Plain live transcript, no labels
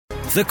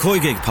The Koi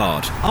Gig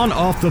Pod. On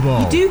Off the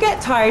Ball. You do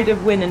get tired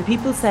of winning.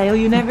 People say, oh,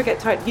 you never get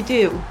tired. You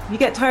do. You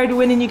get tired of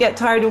winning. You get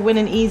tired of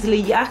winning easily.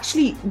 You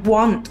actually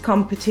want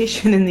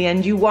competition in the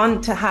end. You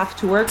want to have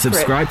to work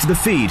Subscribe for it. to the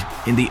feed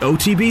in the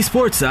OTB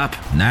Sports app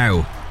now.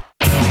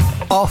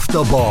 Off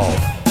the Ball.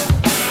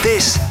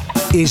 This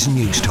is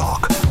News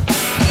Talk.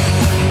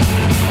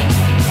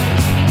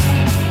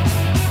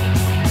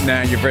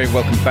 Now, you're very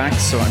welcome back.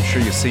 So I'm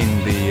sure you've seen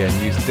the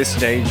news at this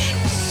stage.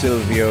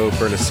 Silvio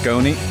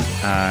Berlusconi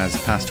has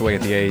passed away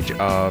at the age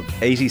of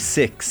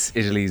 86.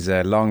 Italy's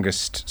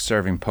longest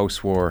serving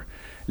post-war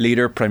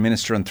leader, prime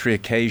minister on 3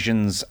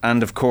 occasions,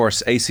 and of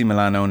course AC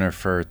Milan owner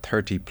for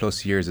 30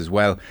 plus years as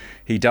well.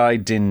 He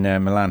died in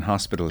Milan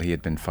hospital. He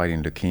had been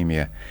fighting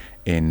leukemia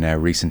in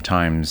recent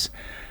times.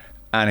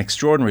 An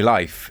extraordinary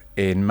life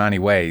in many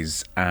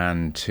ways,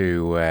 and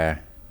to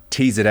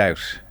tease it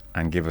out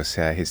and give us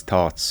his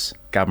thoughts,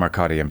 Gab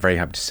Marcotti, I'm very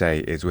happy to say,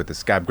 is with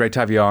us. Gab, great to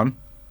have you on.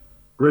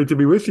 Great to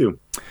be with you.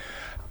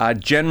 A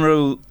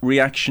general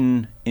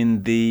reaction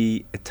in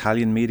the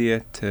Italian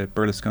media to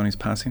Berlusconi's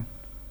passing?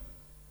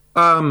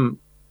 Well,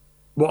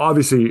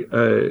 obviously,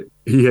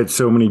 he had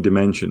so many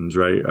dimensions,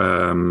 right?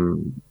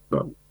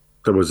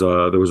 There was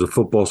a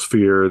football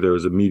sphere, there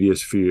was a media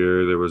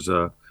sphere, there was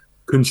a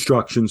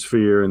construction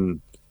sphere, and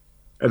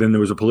then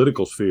there was a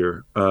political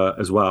sphere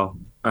as well.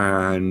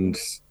 And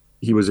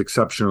he was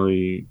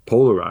exceptionally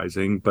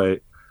polarizing,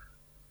 but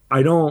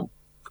I don't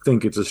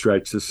think it's a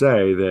stretch to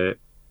say that,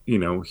 you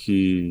know,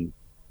 he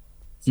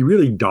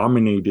really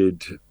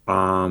dominated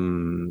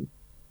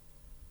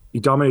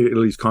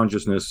Italy's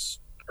consciousness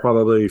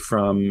probably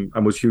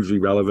and was hugely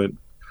relevant,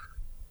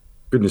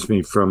 goodness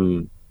me,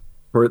 for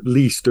at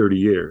least 30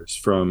 years,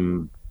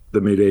 from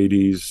the mid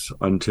 80s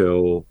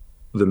until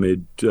the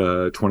mid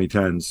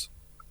 2010s.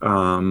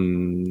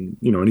 You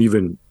know, and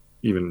even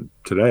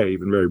today,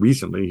 even very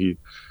recently,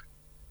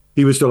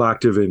 he was still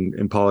active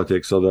in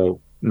politics, although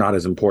not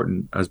as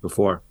important as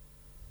before.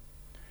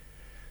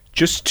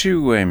 Just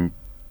to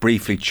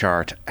briefly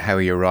chart how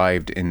he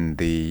arrived in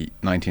the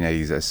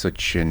 1980s as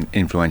such an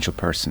influential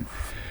person.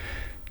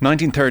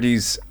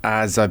 1930s,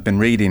 as I've been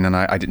reading, and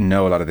I didn't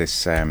know a lot of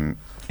this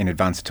in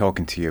advance of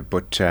talking to you,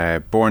 but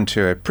born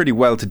to a pretty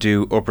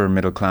well-to-do upper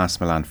middle-class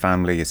Milan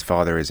family. His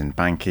father is in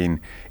banking.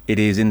 It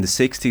is in the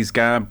 60s,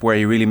 Gab, where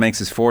he really makes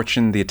his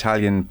fortune. The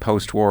Italian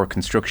post-war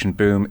construction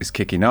boom is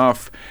kicking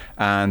off,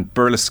 and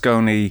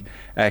Berlusconi,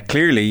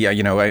 clearly,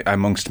 you know,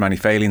 amongst many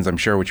failings, I'm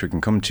sure, which we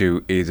can come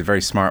to, is a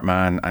very smart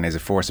man and is a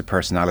force of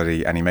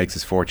personality, and he makes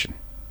his fortune.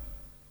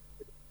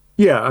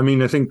 Yeah, I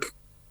mean, I think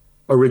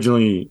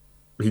originally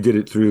he did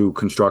it through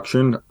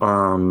construction,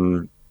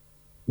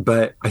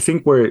 but I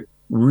think where it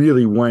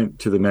really went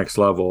to the next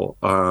level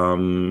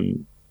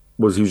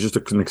was he was just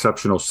an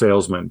exceptional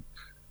salesman.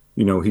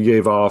 You know, he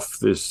gave off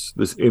this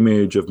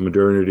image of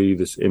modernity,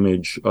 this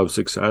image of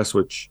success,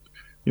 which,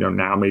 you know,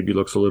 now maybe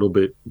looks a little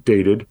bit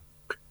dated.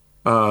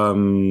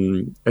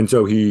 And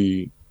so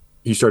he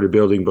started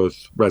building both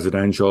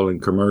residential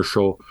and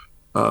commercial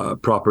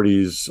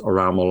properties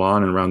around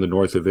Milan and around the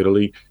north of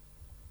Italy.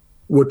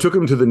 What took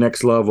him to the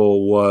next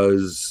level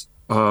was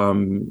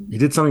he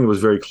did something that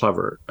was very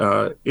clever.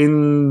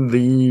 In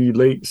the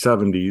late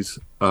 70s,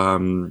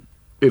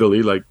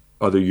 Italy, like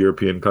other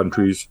European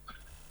countries,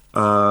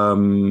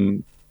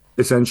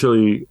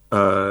 essentially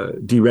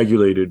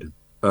deregulated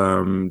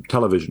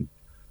television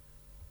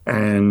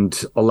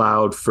and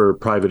allowed for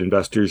private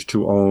investors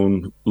to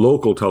own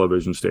local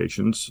television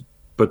stations,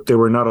 but they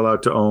were not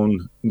allowed to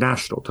own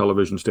national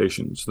television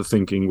stations. The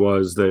thinking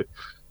was that,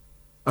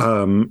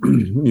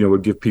 you know,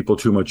 would give people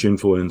too much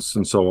influence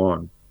and so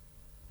on.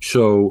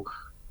 So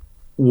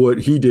what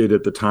he did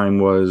at the time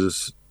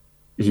was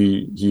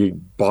he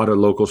bought a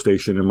local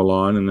station in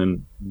Milan and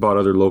then bought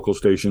other local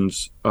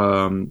stations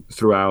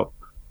throughout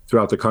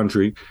the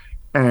country,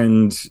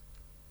 and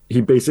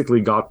he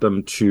basically got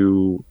them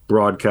to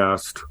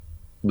broadcast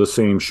the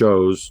same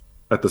shows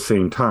at the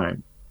same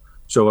time.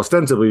 So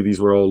ostensibly these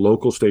were all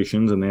local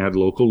stations, and they had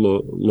local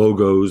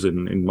logos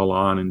in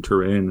Milan and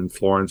Turin and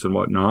Florence and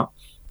whatnot,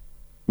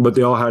 but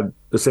they all had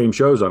the same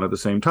shows on at the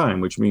same time,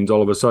 which means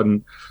all of a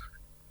sudden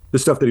the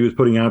stuff that he was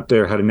putting out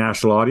there had a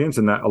national audience,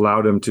 and that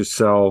allowed him to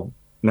sell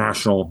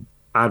national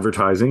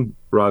advertising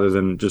rather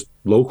than just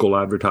local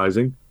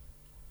advertising.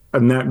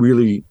 And that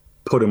really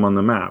put him on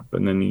the map.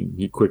 And then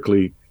he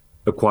quickly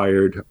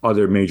acquired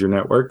other major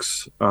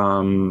networks.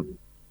 And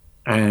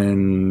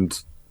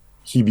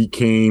he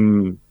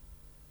became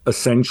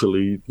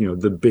essentially, you know,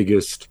 the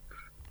biggest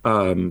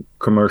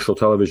commercial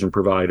television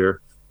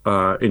provider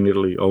in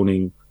Italy,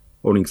 owning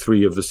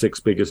 3 of the 6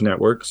 biggest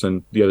networks.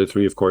 And the other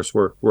 3, of course,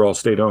 were all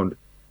state-owned.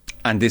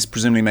 And this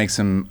presumably makes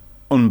him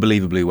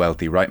unbelievably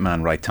wealthy, right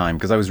man, right time.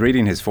 Because I was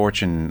reading his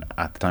fortune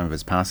at the time of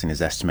his passing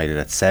is estimated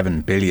at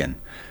 7 billion,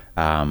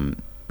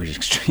 which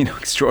is, you know,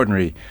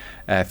 extraordinary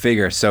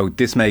figure. So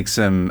this makes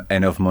him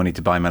enough money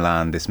to buy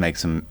Milan. This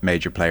makes him a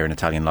major player in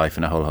Italian life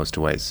in a whole host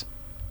of ways.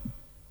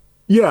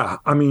 Yeah,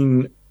 I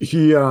mean,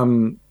 he.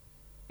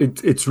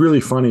 It's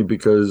really funny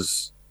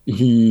because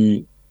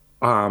he,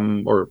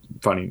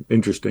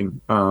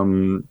 interesting.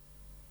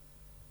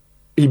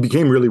 he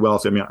became really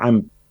wealthy. I mean,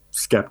 I'm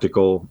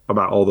skeptical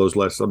about all those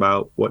lists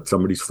about what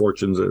somebody's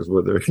fortunes is,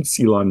 whether it's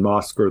Elon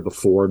Musk or the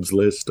Forbes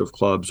list of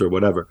clubs or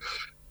whatever.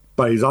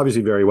 But he's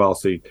obviously very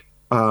wealthy.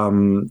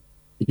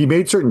 He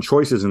made certain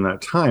choices in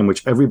that time,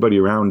 which everybody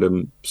around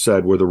him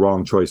said were the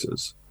wrong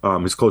choices.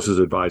 His closest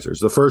advisors.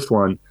 The first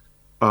one,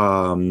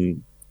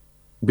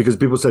 because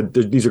people said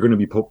these are going to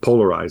be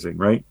polarizing,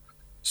 right?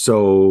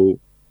 So,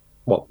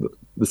 well,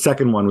 the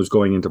second one was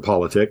going into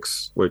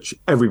politics, which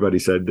everybody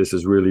said this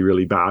is really,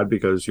 really bad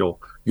because you'll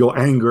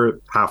anger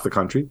half the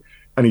country,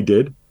 and he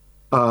did.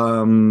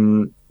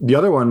 The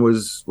other one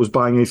was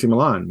buying AC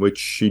Milan,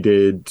 which he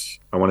did,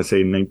 I want to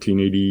say, in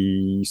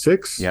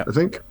 1986, I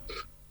think.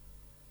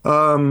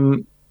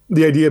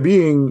 The idea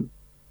being,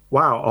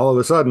 wow, all of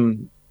a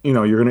sudden,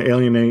 you're going to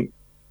alienate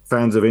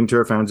fans of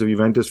Inter, fans of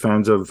Juventus,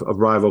 fans of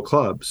rival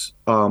clubs.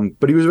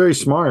 But he was very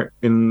smart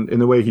in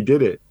the way he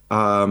did it,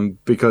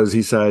 because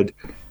he said,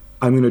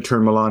 I'm going to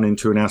turn Milan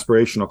into an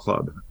aspirational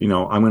club.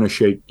 I'm going to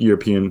shake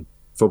European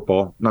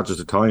football, not just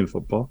Italian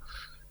football,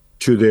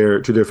 to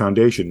their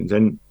foundations.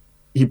 And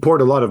he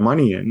poured a lot of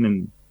money in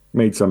and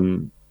made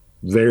some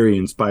very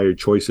inspired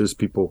choices.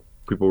 People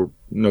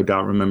no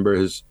doubt remember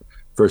his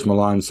first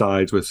Milan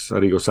sides with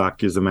Arrigo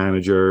Sacchi as the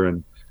manager,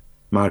 and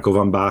Marco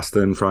Van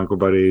Basten, Franco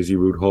Baresi,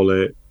 Ruud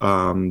Gullit,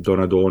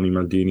 Donadoni,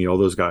 Maldini, all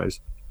those guys.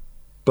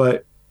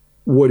 But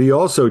what he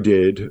also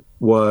did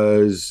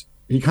was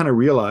he kind of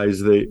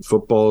realized that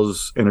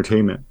football's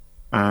entertainment,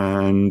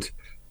 and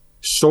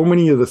so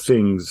many of the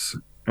things,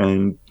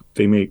 and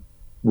they may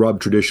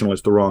rub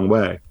traditionalists the wrong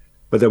way,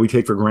 but that we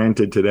take for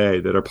granted today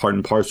that are part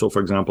and parcel, for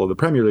example, of the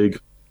Premier League,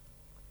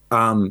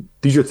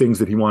 these are things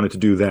that he wanted to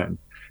do then.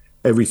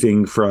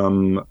 Everything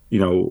from,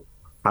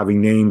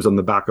 having names on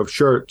the back of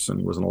shirts, and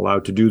he wasn't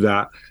allowed to do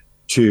that,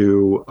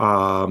 to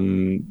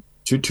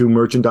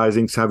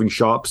merchandising, having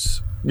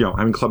shops,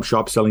 having club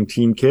shops selling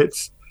team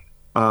kits,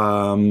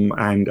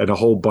 and a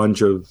whole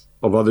bunch of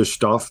other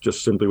stuff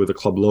just simply with a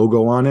club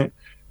logo on it,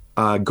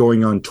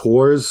 going on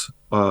tours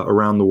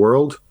around the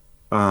world.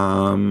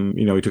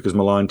 He took his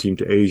Milan team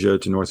to Asia,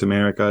 to North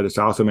America, to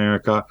South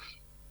America,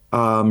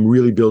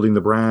 really building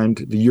the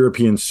brand. The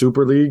European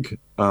Super League,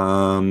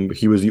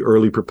 he was the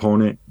early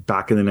proponent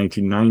back in the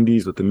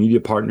 1990s with the Media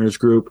Partners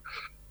Group.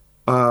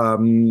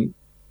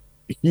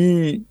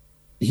 He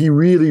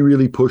really,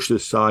 really pushed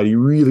this side. He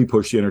really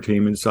pushed the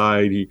entertainment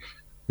side. He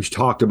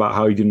talked about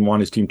how he didn't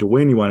want his team to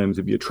win. He wanted him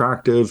to be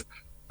attractive.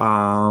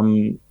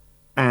 And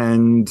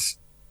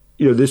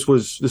this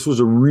was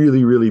a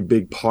really, really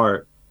big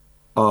part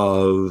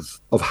of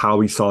how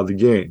he saw the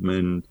game.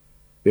 And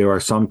there are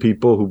some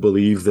people who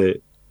believe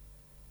that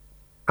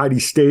had he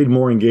stayed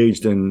more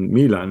engaged in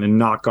Milan and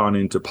not gone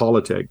into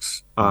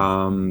politics,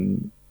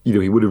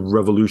 he would have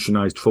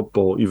revolutionized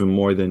football even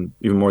more than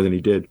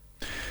he did.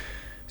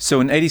 So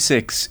in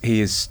 '86,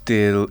 he is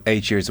still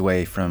 8 years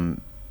away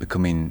from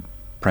becoming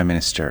Prime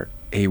Minister.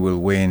 He will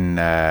win,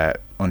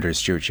 under his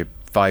stewardship,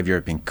 5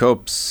 European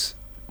Cups.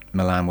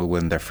 Milan will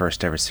win their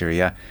first ever Serie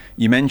A.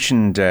 You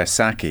mentioned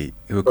Sacchi,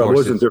 who of course... It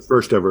wasn't their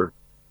first ever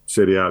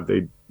Serie A.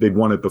 They'd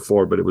won it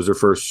before, but it was their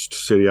first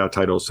Serie A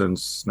title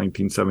since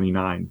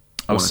 1979.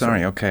 Oh,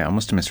 sorry. Okay. I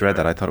must have misread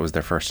that. I thought it was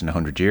their first in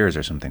 100 years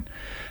or something.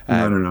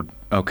 No.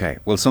 Okay.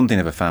 Well, something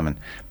of a famine.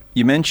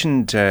 You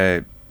mentioned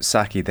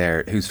Sacchi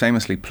there, who's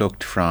famously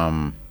plucked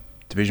from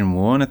Division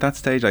 1 at that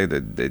stage, like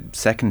the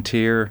second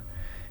tier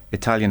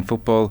Italian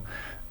football.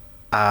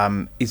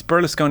 Is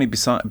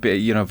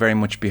Berlusconi very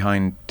much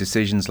behind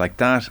decisions like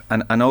that?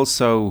 And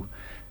also,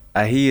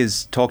 he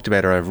has talked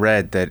about, or I've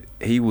read, that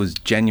he was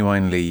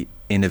genuinely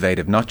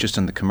innovative, not just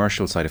on the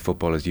commercial side of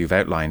football, as you've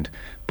outlined,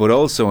 but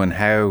also in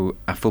how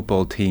a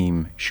football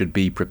team should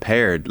be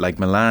prepared. Like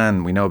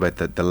Milan, we know about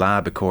the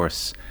lab, of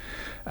course,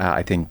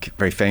 I think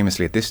very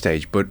famously at this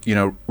stage. But,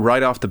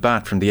 right off the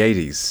bat from the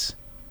 80s,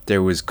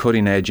 there was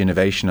cutting-edge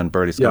innovation on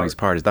Berlusconi's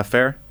part. Is that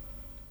fair?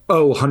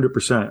 Oh,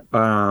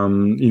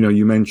 100%.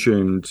 You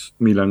mentioned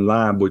Milan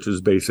Lab, which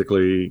is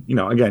basically,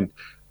 again,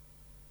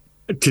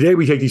 today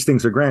we take these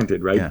things for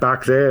granted, right? Yeah.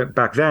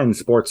 Back then,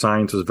 sports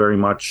science was very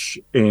much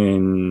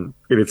in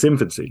its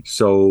infancy.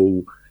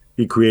 So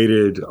he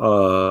created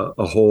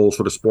a whole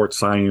sort of sports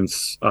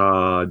science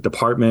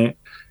department.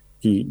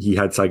 He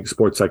had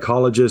sports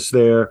psychologists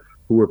there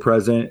who were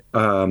present.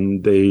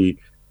 He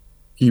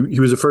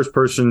was the first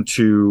person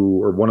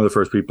or one of the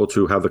first people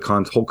to have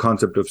the whole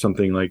concept of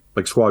something like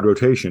squad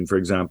rotation, for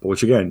example,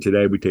 which again,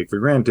 today we take for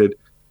granted.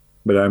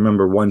 But I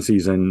remember one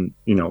season,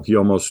 he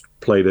almost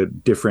played a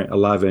different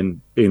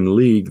 11 in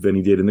league than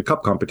he did in the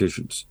cup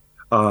competitions.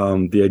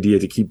 The idea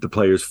to keep the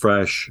players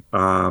fresh.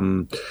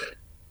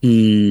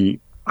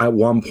 At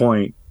one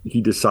point, he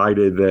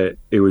decided that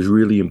it was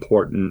really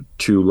important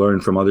to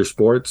learn from other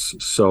sports.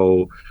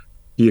 So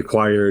he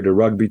acquired a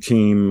rugby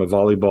team, a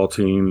volleyball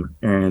team,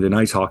 and an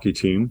ice hockey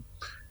team.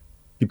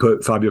 He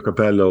put Fabio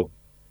Capello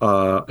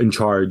in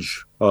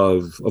charge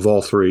of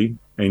all three.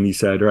 And he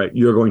said, all right,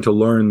 you're going to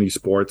learn these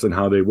sports and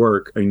how they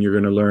work, and you're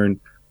going to learn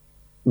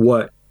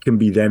what can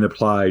be then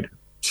applied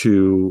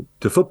to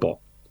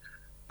football.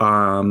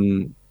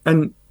 And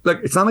like,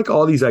 it's not like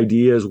all these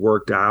ideas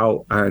worked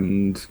out,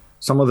 and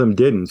some of them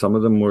didn't. Some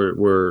of them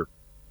were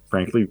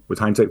frankly, with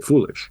hindsight,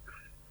 foolish.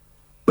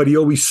 But he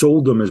always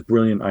sold them as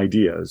brilliant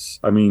ideas.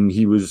 I mean,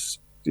 he was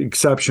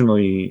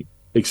exceptionally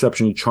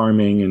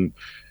charming, and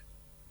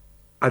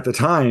at the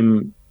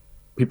time,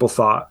 people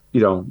thought,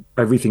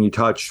 everything he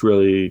touched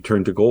really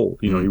turned to gold.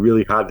 He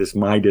really had this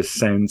Midas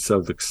sense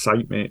of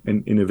excitement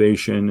and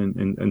innovation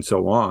and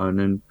so on.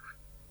 And,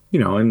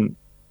 and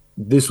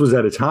this was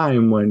at a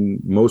time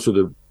when most of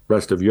the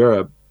rest of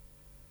Europe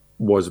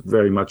was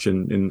very much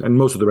and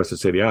most of the rest of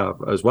Serie A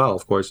as well,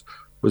 of course,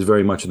 was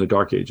very much in the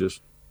dark ages.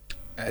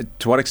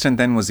 To what extent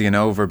then was he an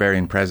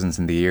overbearing presence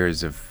in the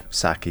years of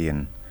Sacchi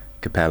and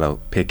Capello?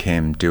 Pick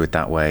him, do it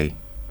that way,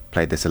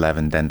 play this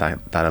 11, then that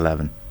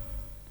 11.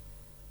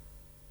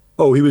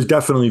 Oh, he was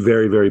definitely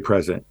very, very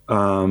present.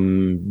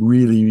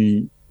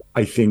 Really,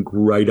 I think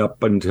right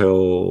up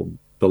until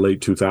the late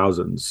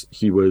 2000s,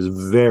 he was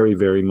very,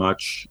 very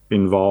much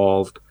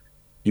involved.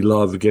 He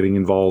loved getting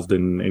involved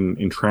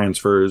in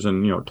transfers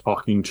and,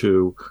 talking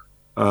to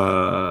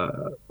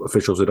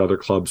officials at other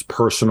clubs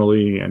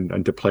personally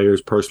and to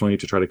players personally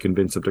to try to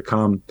convince them to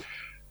come.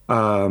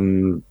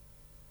 I've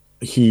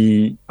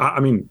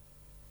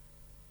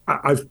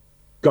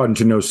gotten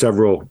to know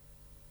several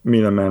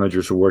Milan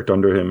managers who worked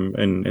under him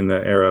in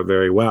the era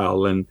very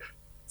well, and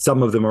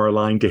some of them are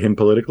aligned to him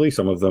politically,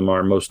 some of them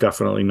are most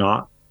definitely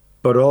not,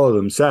 but all of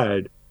them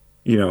said,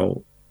 he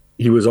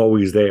was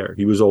always there.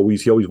 He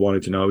always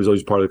wanted to know. He was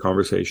always part of the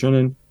conversation,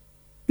 and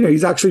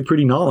he's actually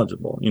pretty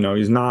knowledgeable. He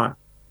was not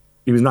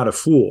a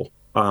fool.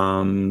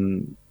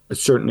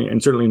 Certainly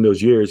in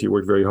those years, he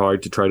worked very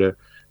hard to try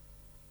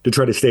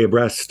to stay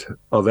abreast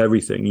of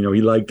everything.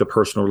 He liked the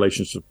personal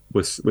relationship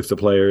with the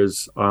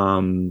players.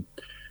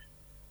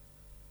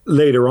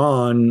 Later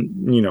on,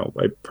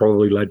 it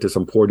probably led to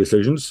some poor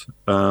decisions.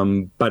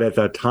 But at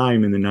that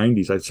time in the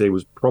 90s, I'd say it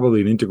was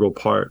probably an integral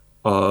part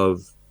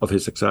of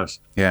his success.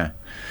 Yeah.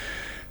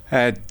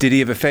 Did he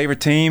have a favourite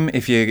team?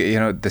 If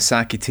the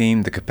Sacchi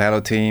team, the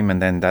Capello team,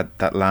 and then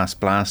that last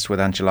blast with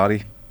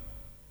Ancelotti?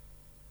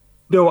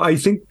 No, I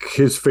think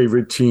his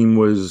favorite team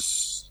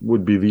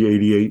would be the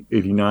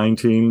 88-89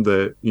 team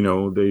that,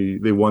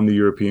 they won the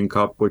European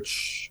Cup,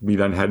 which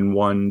Milan hadn't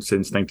won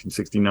since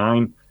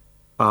 1969.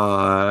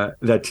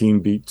 That team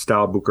beat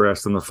Steaua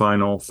Bucharest in the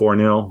final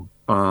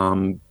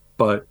 4-0.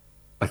 But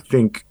I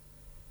think,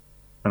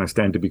 and I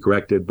stand to be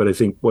corrected, but I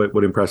think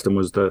what impressed him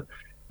was the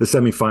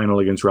semi-final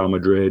against Real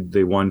Madrid.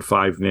 They won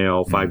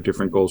 5-0, five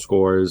different goal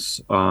scorers,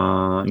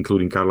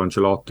 including Carlo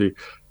Ancelotti,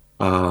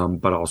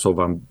 but also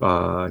I'm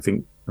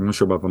not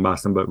sure about Van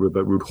Basten, but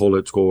Ruud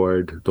Gullit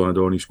scored,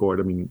 Donadoni scored.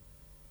 I mean,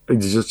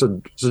 it's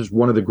just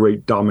one of the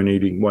great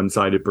dominating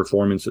one-sided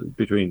performances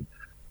between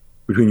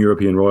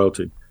European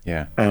royalty.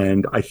 Yeah.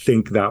 And I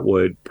think that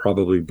would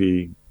probably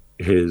be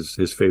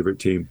his favorite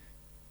team.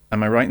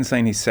 Am I right in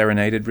saying he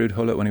serenaded Ruud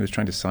Gullit when he was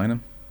trying to sign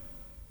him?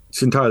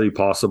 It's entirely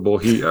possible.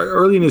 He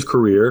early in his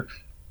career,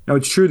 now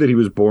it's true that he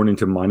was born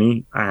into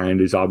money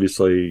and is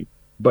obviously,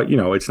 but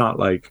it's not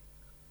like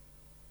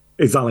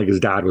his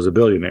dad was a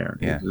billionaire.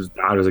 Yeah. His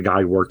dad was a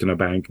guy who worked in a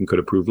bank and could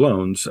approve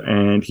loans,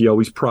 and he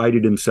always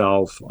prided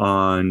himself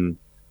on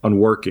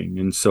working.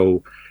 And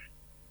so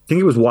I think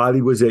it was while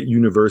he was at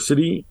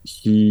university,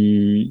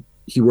 he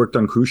worked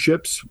on cruise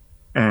ships,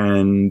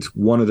 and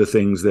one of the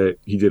things that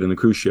he did on the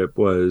cruise ship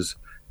was,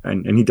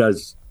 and he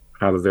does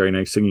have a very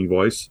nice singing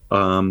voice.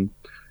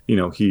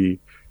 He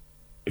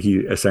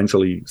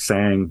essentially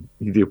sang.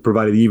 He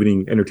provided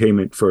evening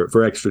entertainment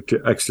for extra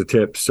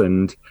tips,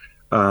 and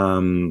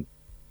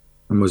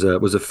was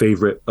a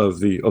favorite of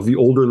the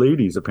older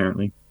ladies,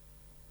 apparently.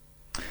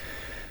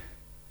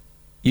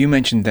 You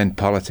mentioned then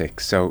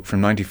politics. So from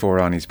 94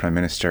 on, he's prime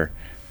minister.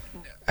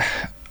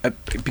 I'd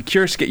be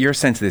curious to get your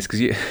sense of this,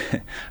 because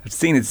I've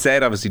seen it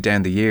said obviously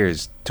down the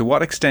years. To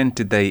what extent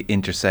did they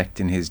intersect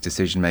in his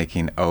decision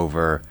making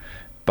over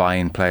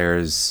buying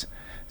players,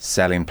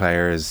 selling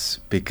players?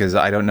 Because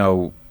I don't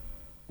know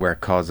where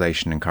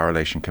causation and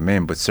correlation come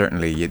in, but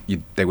certainly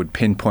they would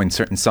pinpoint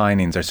certain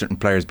signings or certain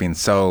players being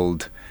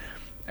sold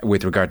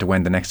with regard to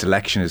when the next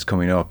election is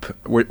coming up.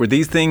 Were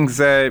these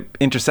things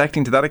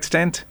intersecting to that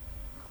extent?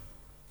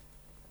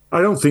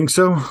 I don't think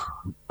so.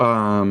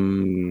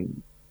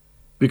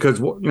 Because,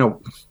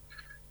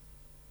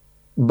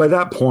 by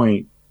that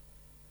point,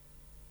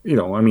 we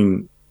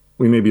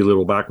may be a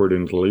little backward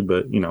in Italy,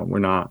 but, we're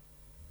not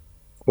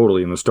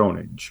totally in the Stone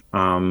Age.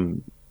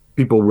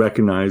 People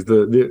recognize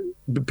the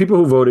people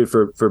who voted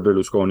for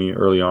Berlusconi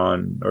early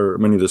on, or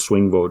many of the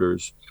swing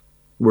voters,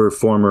 were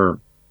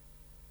former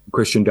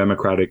Christian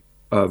Democratic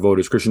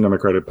voters. Christian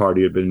Democratic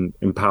Party had been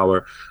in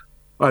power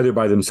either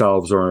by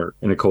themselves or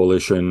in a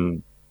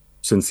coalition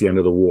since the end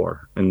of the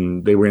war,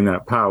 and they were in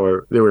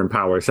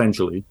power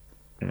essentially.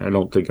 And I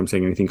don't think I'm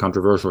saying anything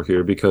controversial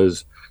here,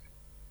 because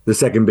the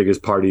second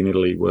biggest party in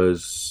Italy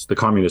was the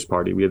Communist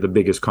Party. We had the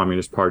biggest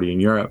Communist Party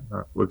in Europe.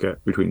 We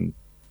get between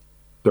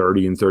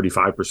 30 and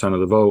 35% of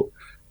the vote,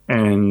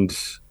 and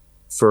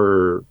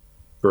for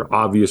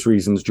obvious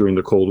reasons during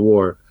the Cold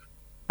War,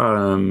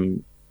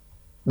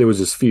 there was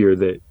this fear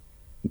that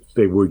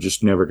they were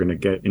just never going to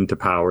get into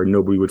power.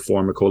 Nobody would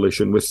form a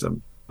coalition with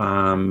them.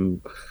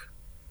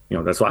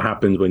 That's what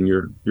happens when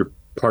you're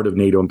part of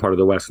NATO and part of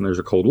the West and there's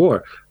a Cold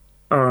War.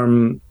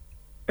 And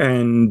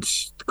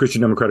the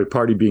Christian Democratic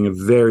Party, being a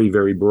very,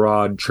 very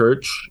broad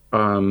church,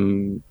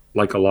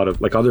 like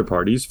other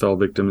parties, fell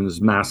victim to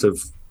this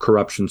massive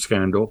corruption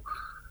scandal.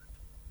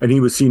 And he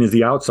was seen as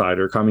the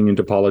outsider coming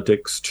into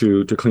politics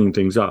to clean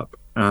things up.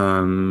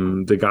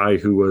 The guy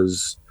who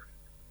was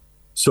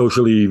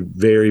socially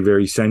very,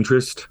 very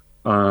centrist.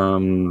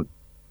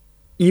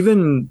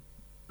 Even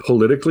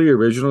politically,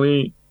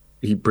 originally,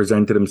 he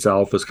presented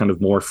himself as kind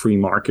of more free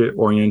market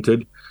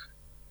oriented.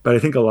 But I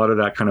think a lot of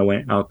that kind of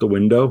went out the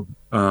window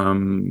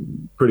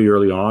pretty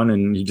early on,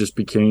 and he just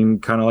became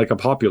kind of like a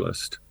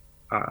populist.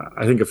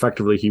 I think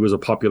effectively he was a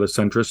populist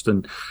centrist,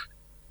 and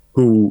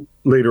who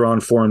later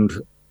on formed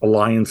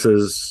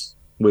alliances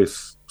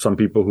with some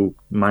people who,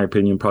 in my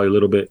opinion, probably a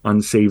little bit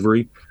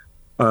unsavory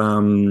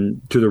to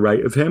the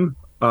right of him.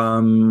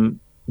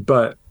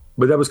 But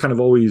that was kind of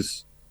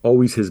always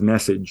his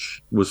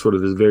message, was sort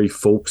of this very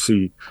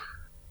folksy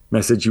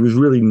message. He was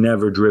really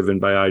never driven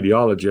by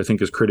ideology. I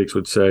think, as critics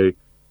would say,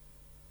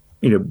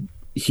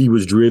 he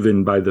was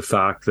driven by the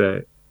fact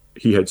that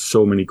he had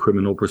so many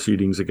criminal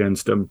proceedings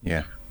against him.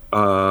 Yeah.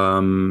 I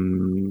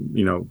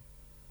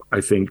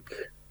think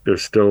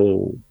there's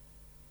still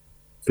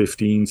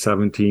 15,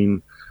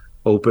 17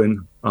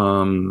 open.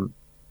 The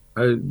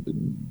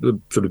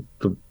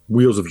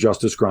wheels of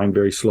justice grind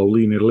very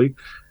slowly in Italy.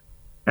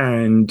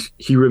 And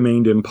he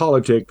remained in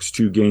politics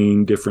to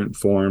gain different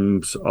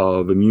forms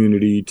of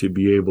immunity, to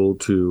be able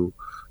to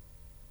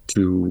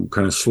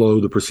kind of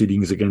slow the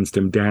proceedings against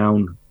him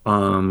down.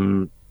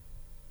 I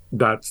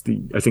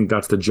think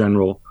that's the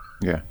general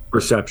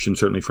perception,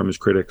 certainly from his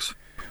critics.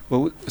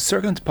 Well,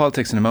 circling to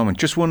politics in a moment,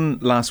 just one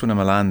last one on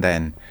Milan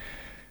then.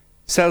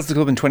 Sells the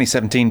club in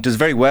 2017, does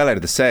very well out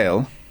of the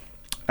sale.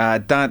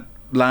 That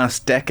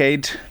last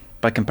decade,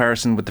 by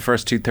comparison with the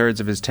first 2/3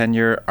 of his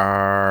tenure,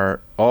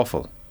 are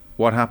awful.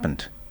 What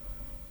happened?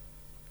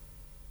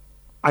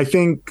 I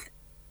think,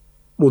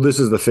 well, this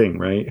is the thing,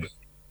 right?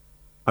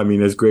 I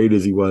mean, as great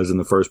as he was in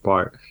the first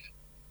part,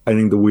 I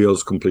think the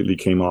wheels completely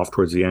came off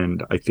towards the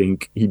end. I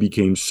think he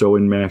became so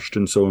enmeshed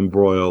and so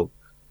embroiled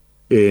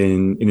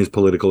in his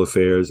political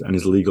affairs and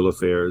his legal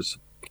affairs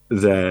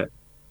that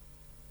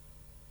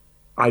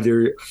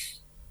either,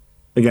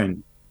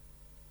 again,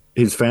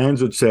 his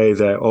fans would say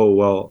that, oh,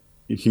 well,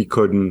 he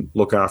couldn't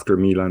look after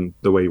Milan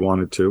the way he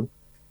wanted to.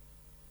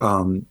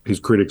 His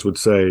critics would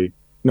say,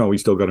 no, he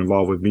still got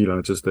involved with Milan.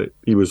 It's just that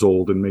he was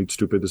old and made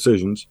stupid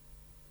decisions.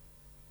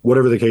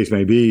 Whatever the case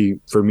may be,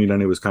 for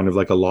Milan, it was kind of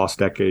like a lost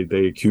decade.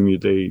 They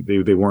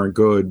weren't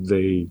good.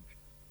 They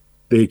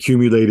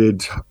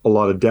accumulated a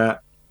lot of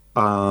debt.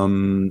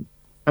 And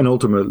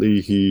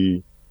ultimately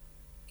he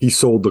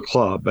sold the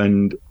club,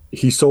 and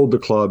he sold the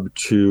club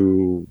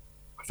to,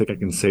 I think I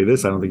can say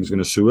this, I don't think he's going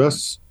to sue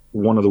us,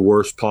 one of the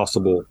worst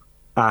possible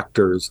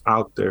actors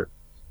out there.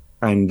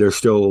 And there's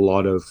still a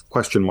lot of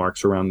question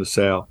marks around the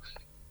sale.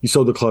 He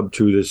sold the club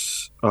to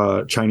this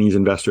Chinese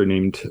investor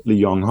named Li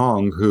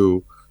Yonghong,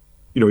 who,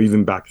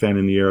 even back then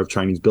in the era of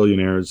Chinese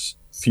billionaires,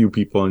 few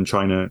people in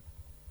China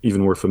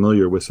even were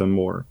familiar with him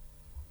more.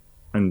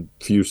 And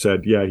few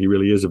said, yeah, he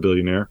really is a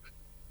billionaire.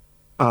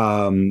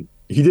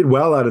 He did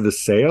well out of the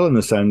sale in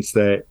the sense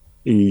that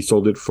he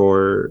sold it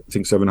for, I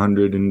think,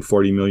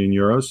 740 million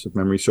euros, if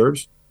memory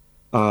serves.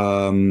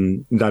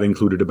 That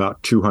included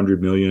about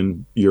 200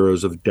 million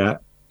euros of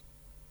debt.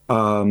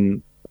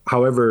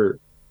 However,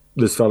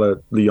 this fella,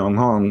 Li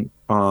Yonghong,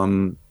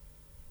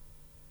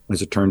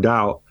 as it turned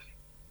out,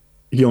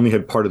 he only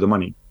had part of the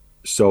money.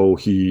 So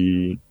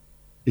he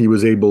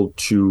was able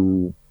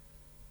to,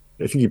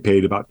 I think he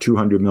paid about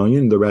 200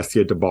 million. The rest he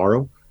had to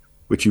borrow,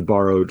 which he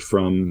borrowed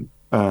from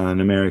an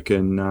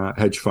American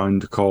hedge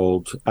fund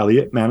called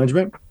Elliott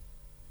Management.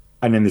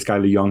 And then this guy,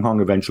 Li Yonghong,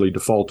 eventually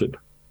defaulted.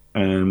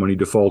 And when he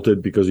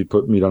defaulted, because he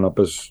put Milan up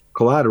as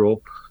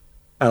collateral,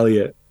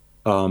 Elliott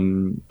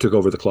took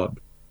over the club.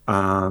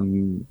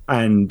 And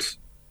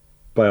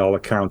by all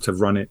accounts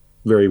have run it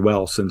very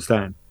well since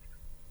then.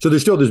 So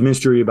there's still this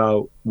mystery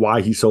about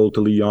why he sold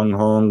to Li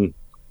Yonghong.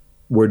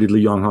 Where did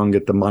Li Yonghong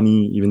get the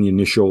money, even the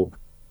initial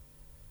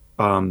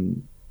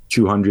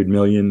 200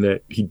 million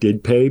that he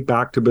did pay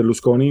back to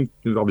Berlusconi?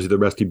 Obviously the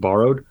rest he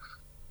borrowed.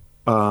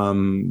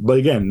 But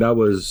again, that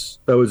was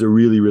a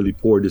really, really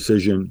poor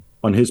decision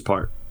on his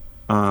part.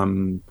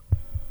 And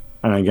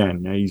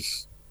again,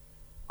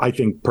 I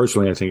think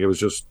it was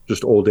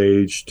just old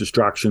age,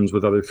 distractions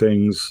with other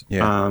things,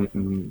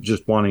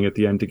 just wanting at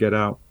the end to get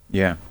out.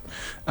 Yeah.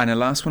 And the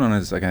last one on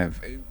his kind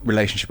of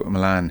relationship with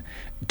Milan,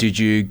 did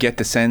you get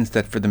the sense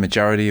that for the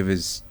majority of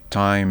his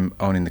time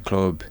owning the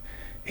club,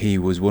 he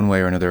was one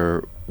way or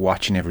another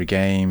watching every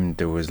game?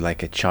 There was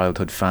like a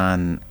childhood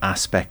fan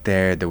aspect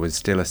there. There was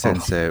still a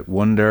sense of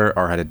wonder,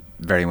 or had it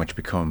very much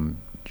become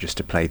just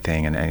a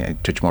plaything and a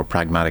touch more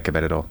pragmatic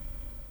about it all?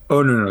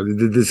 Oh, no.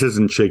 This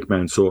isn't Sheikh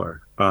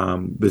Mansour.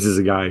 This is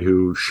a guy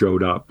who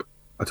showed up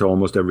to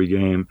almost every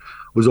game,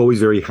 was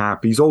always very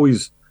happy. He's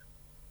always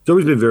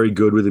always been very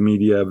good with the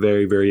media,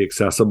 very, very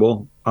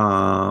accessible.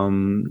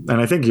 And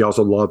I think he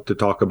also loved to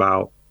talk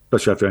about,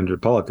 especially after he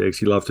entered politics,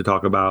 he loved to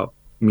talk about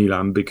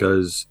Milan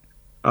because,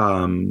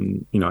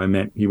 it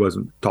meant he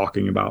wasn't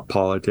talking about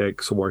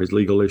politics or his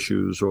legal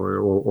issues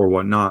or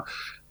whatnot.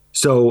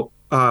 So,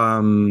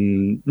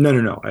 no.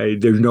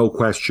 There's no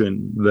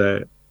question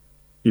that,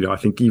 I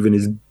think even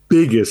his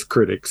biggest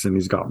critics, and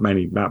he's got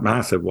many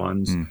massive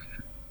ones,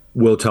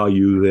 will tell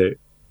you that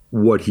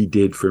what he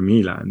did for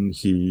Milan,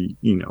 he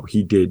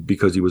did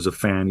because he was a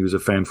fan. He was a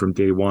fan from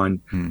day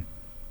one.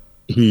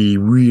 He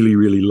really,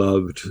 really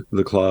loved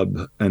the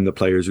club and the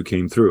players who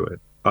came through it.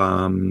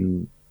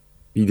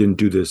 He didn't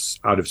do this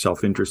out of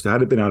self-interest.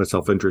 Had it been out of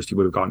self-interest, he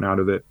would have gotten out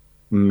of it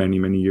many,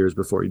 many years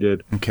before he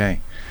did.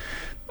 Okay.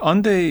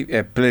 On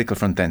the political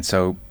front then,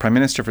 so Prime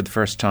Minister for the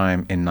first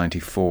time in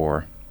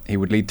 94, he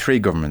would lead three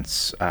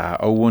governments,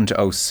 01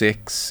 to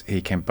 06,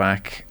 he came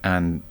back,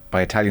 and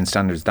by Italian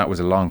standards, that was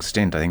a long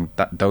stint. I think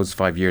that those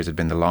 5 years had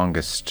been the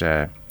longest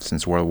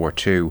since World War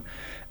II.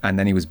 And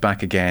then he was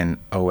back again,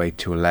 08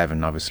 to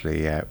 11,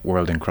 obviously,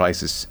 world in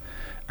crisis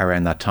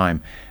around that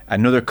time.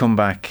 Another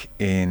comeback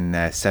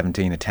in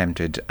 17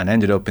 attempted and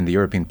ended up in the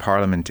European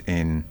Parliament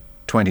in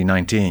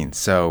 2019.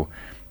 So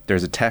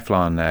there's a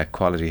Teflon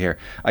quality here.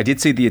 I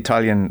did see the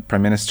Italian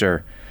Prime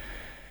Minister,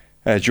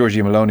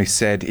 Giorgia Meloni,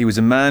 said he was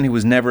a man who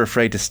was never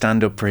afraid to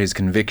stand up for his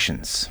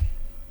convictions.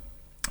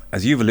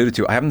 As you've alluded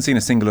to, I haven't seen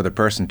a single other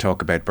person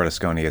talk about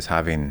Berlusconi as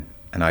having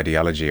an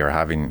ideology or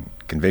having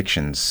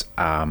convictions.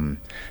 I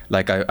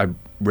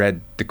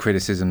read the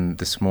criticism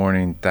this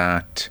morning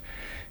that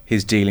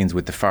his dealings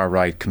with the far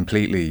right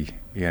completely,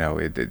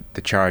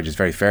 the charge is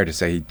very fair to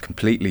say he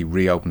completely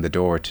reopened the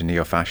door to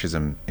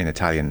neo-fascism in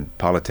Italian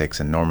politics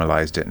and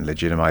normalised it and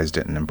legitimised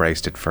it and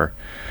embraced it for,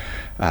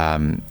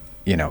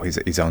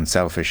 his own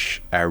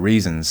selfish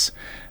reasons.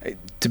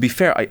 To be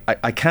fair,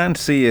 I can't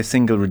see a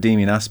single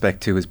redeeming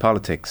aspect to his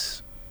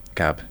politics,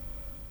 Gab.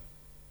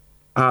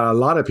 A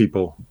lot of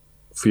people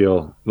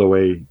feel the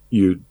way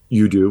you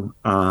do.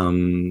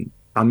 I'm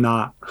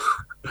not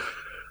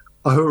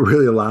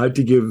really allowed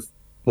to give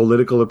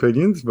political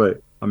opinions,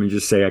 but let me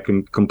just say I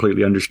can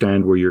completely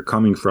understand where you're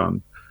coming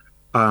from.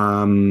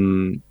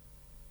 I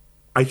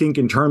think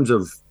in terms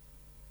of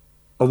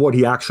what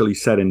he actually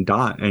said and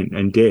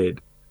did,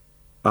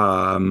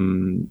 I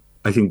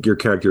think your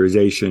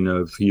characterization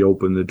of he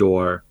opened the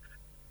door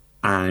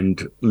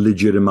and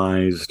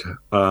legitimized,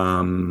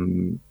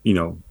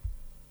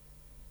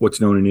 what's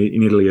known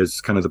in Italy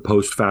as kind of the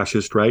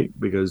post-fascist right,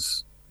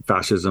 because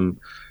fascism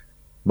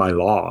by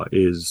law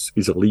is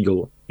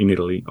illegal in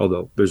Italy,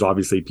 although there's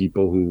obviously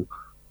people who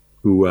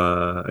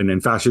and then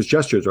fascist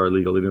gestures are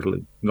illegal in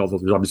Italy. And although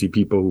there's obviously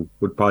people who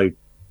would probably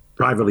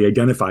privately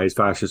identify as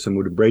fascists and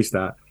would embrace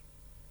that.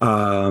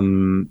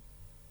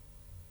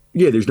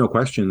 There's no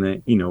question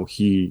that,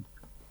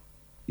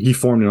 he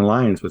formed an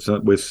alliance with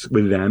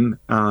them.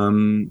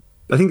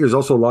 I think there's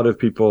also a lot of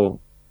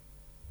people,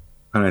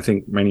 and I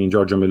think many in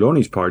Giorgia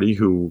Meloni's party,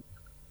 who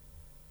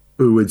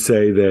would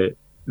say that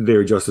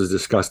they're just as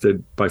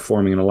disgusted by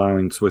forming an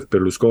alliance with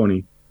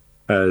Berlusconi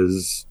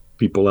as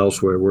people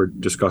elsewhere were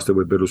disgusted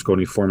with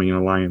Berlusconi forming an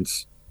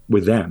alliance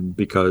with them,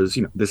 because,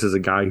 this is a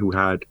guy who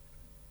had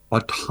a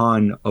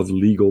ton of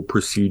legal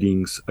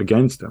proceedings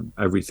against him.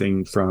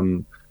 Everything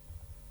from,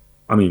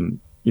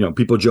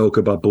 people joke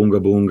about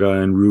Bunga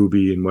Bunga and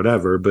Ruby and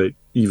whatever, but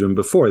even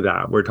before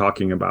that, we're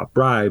talking about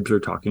bribes, we're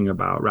talking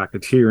about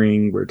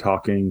racketeering, we're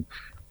talking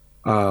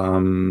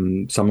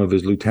some of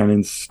his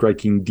lieutenants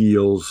striking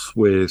deals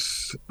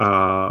with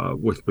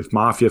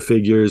mafia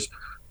figures.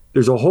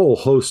 There's a whole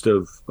host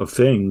of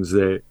things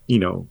that,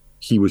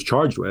 he was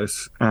charged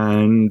with.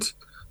 And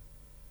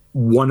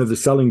one of the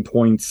selling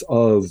points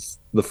of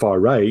the far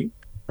right,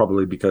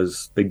 probably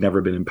because they'd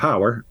never been in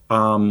power,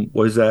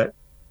 was that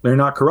they're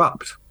not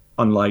corrupt,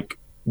 unlike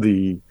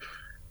the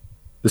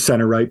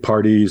center-right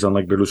parties,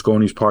 unlike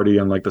Berlusconi's party,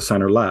 unlike the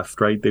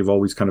center-left, right? They've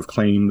always kind of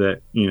claimed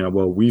that,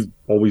 we've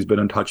always been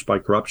untouched by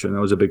corruption. That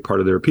was a big part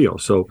of their appeal.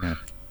 So yeah.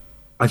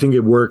 I think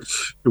it worked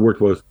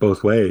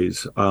both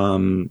ways.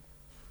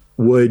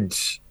 Would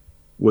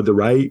the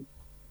right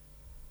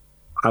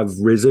have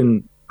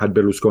risen had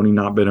Berlusconi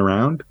not been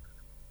around?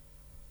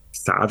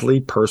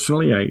 Sadly,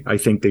 personally, I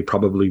think they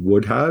probably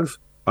would have.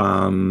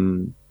 I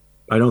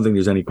don't think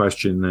there's any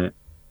question that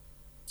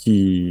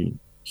he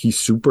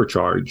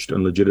supercharged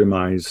and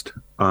legitimized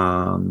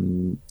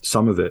some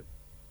of it.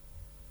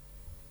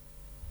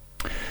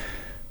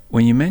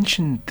 When you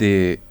mentioned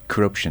the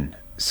corruption,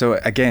 so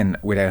again,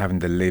 without having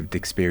the lived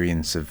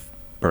experience of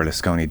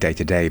Berlusconi day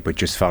to day, but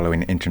just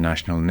following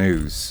international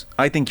news,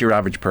 I think your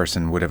average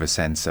person would have a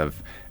sense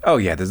of, oh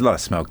yeah, there's a lot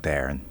of smoke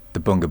there, and the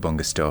bunga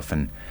bunga stuff,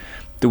 and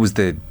there was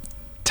the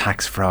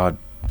tax fraud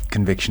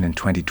conviction in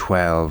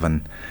 2012,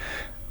 and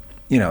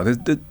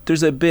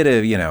there's a bit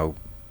of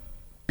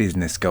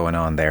business going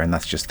on there, and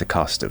that's just the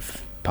cost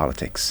of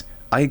politics.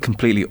 I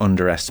completely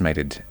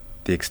underestimated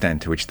the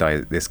extent to which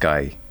this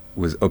guy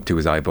was up to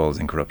his eyeballs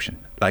in corruption.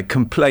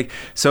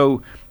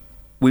 So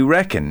we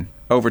reckon,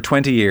 over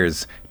 20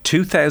 years,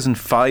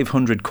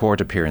 2,500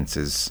 court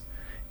appearances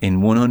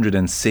in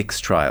 106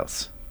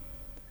 trials.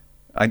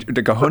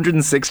 Like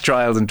 106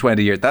 trials in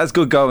 20 years. That's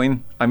good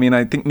going. I mean,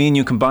 I think me and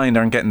you combined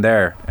aren't getting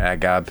there,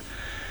 Gab.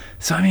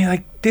 So, I mean,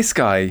 like, this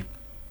guy,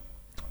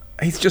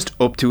 he's just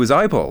up to his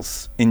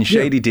eyeballs in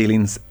shady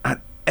dealings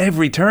at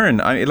every turn.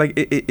 I mean, like,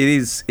 it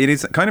is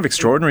kind of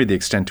extraordinary the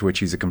extent to which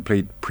he's a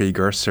complete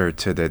precursor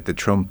to the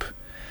Trump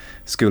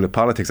school of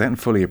politics. I hadn't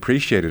fully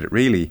appreciated it,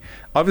 really.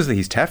 Obviously,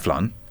 he's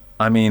Teflon.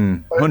 I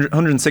mean,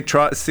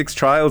 106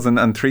 trials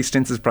and 3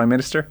 stints as Prime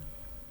Minister.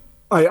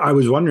 I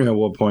was wondering at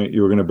what point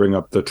you were going to bring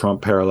up the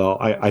Trump parallel.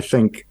 I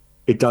think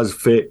it does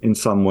fit in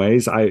some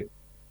ways. I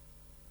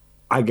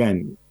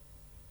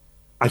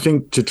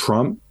think to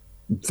Trump,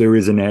 there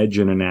is an edge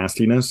and a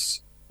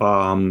nastiness,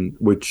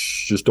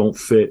 which just don't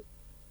fit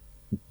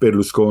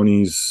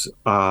Berlusconi's,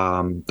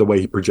 the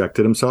way he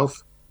projected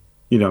himself,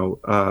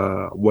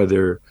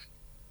 whether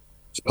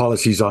it's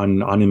policies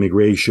on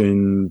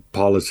immigration,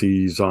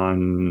 policies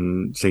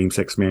on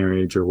same-sex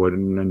marriage or what,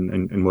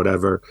 and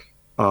whatever.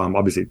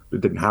 Obviously,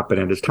 it didn't happen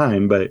at his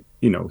time, but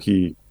he would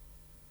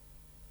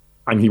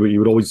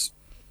always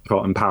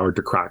felt empowered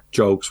to crack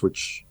jokes,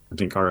 which I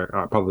think are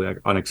probably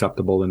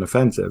unacceptable and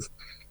offensive.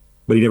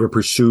 But he never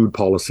pursued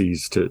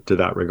policies to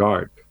that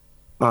regard.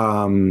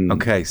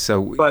 Okay,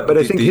 so but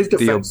I think his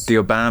defense, the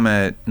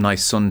Obama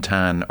nice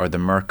suntan or the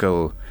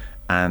Merkel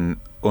and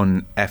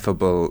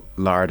uneffable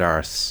lard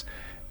arse,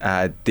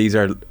 these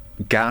are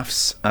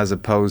gaffes as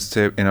opposed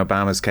to, in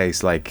Obama's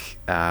case, like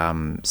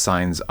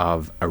signs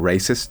of a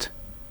racist.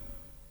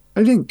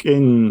 I think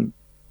to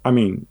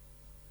me,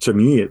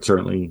 it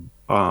certainly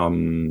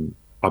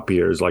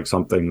appears like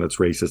something that's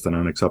racist and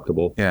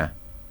unacceptable. Yeah.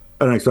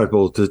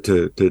 Unacceptable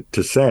to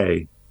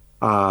say.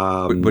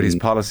 But his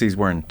policies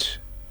weren't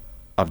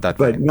of that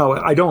But vein. no,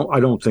 I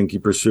don't think he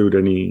pursued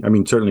any,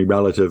 certainly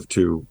relative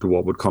to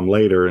what would come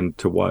later and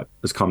to what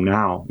has come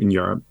now in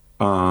Europe.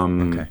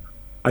 Okay.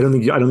 I don't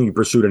think he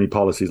pursued any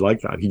policies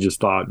like that. He just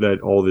thought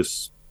that all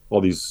these,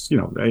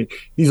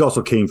 these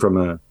also came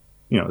from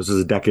this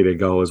is a decade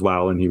ago as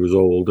well, and he was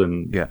old,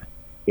 and yeah,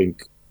 I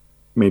think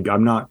maybe,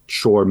 I'm not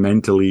sure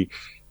mentally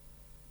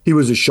he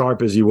was as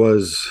sharp as he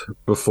was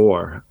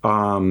before.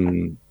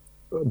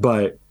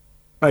 But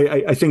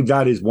I think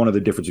that is one of the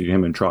differences between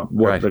him and Trump.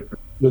 Right.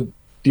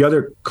 The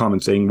other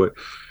common thing,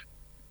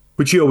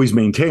 which he always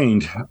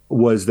maintained,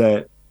 was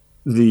that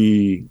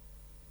he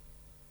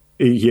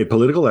had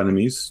political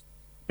enemies,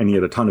 and he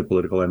had a ton of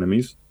political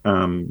enemies,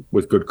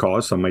 with good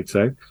cause, some might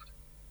say.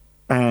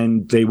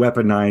 And they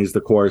weaponized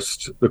the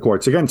courts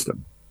against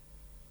him.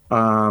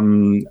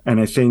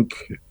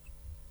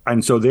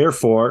 And so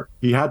therefore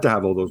he had to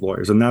have all those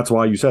lawyers. And that's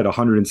why you said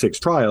 106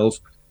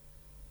 trials,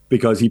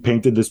 because he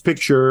painted this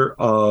picture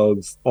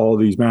of all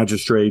these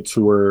magistrates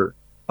who were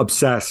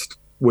obsessed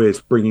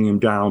with bringing him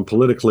down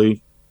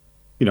politically.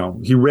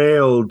 He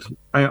railed,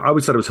 I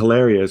always thought it was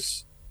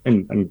hilarious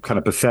and kind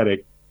of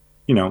pathetic,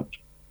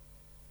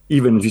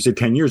 even if you said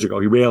 10 years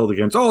ago, he railed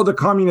against, the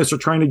communists are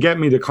trying to get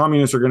me, the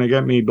communists are going to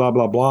get me, blah,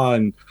 blah, blah,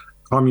 and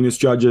communist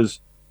judges.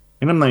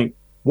 And I'm like,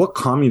 what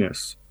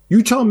communists?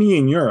 You tell me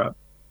in Europe,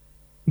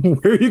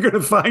 where are you going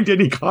to find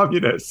any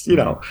communists?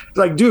 It's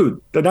like,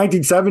 dude, the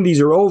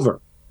 1970s are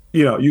over.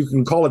 You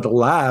can call it the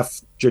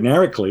laugh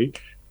generically.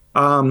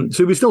 So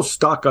he was still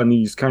stuck on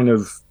these some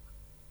of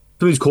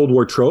these Cold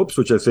War tropes,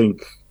 which I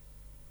think,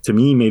 to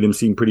me, made him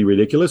seem pretty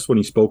ridiculous when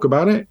he spoke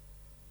about it.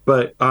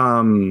 But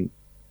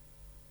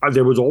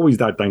there was always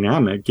that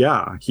dynamic.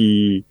 Yeah,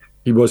 he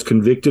was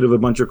convicted of a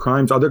bunch of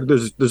crimes.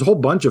 There's a whole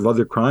bunch of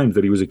other crimes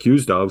that he was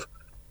accused of,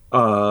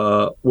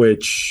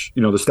 which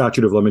the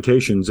statute of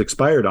limitations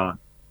expired on,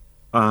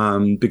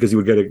 because he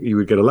would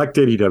get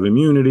elected, he'd have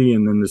immunity,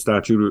 and then the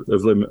statute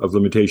of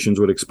limitations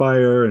would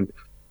expire. And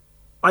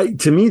I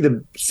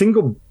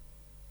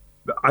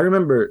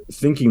remember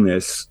thinking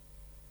this.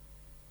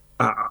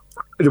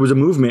 There was a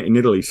movement in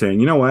Italy saying,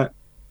 you know what,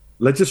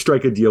 let's just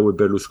strike a deal with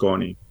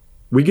Berlusconi.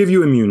 We give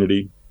you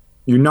immunity.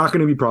 You're not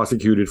going to be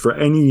prosecuted for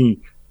any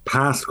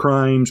past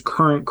crimes,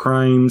 current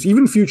crimes,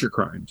 even future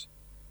crimes.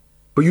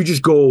 But you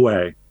just go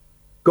away.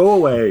 Go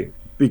away,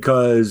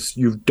 because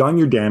you've done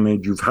your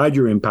damage, you've had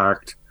your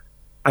impact,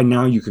 and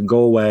now you can go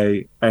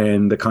away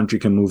and the country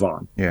can move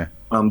on. Yeah.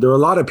 There are a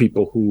lot of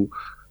people who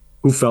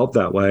felt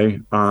that way.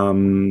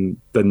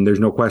 Then there's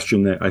no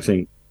question that I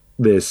think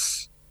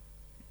this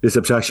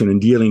obsession in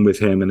dealing with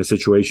him in a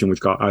situation which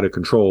got out of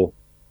control,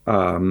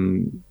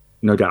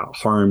 no doubt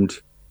harmed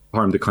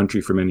the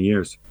country for many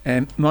years.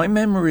 My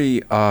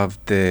memory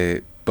of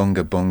the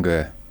Bunga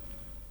Bunga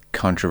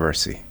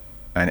controversy,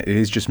 and it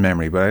is just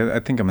memory, but I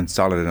think I'm on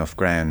solid enough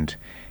ground,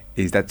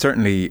 is that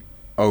certainly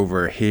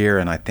over here,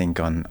 and I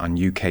think on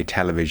UK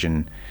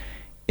television,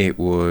 it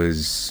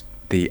was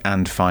the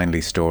 "and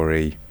finally"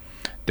 story.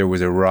 There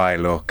was a wry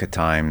look at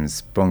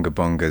times. Bunga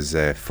Bunga's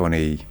a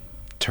funny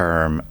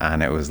term,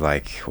 and it was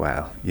like,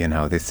 well,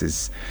 this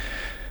is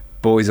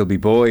boys will be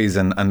boys,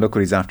 and look what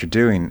he's after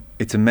doing.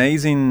 It's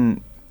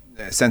amazing.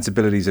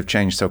 Sensibilities have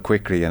changed so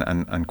quickly,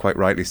 and quite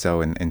rightly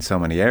so in so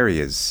many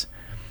areas,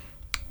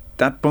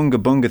 that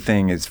bunga bunga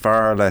thing is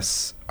far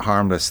less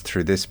harmless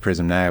through this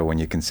prism now when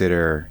you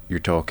consider you're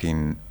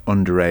talking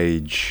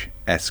underage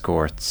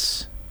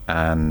escorts,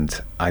 and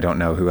I don't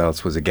know who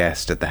else was a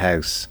guest at the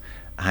house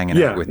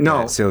hanging out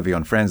with Silvio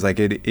and friends. Like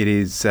it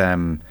is,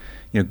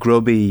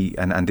 grubby,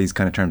 and these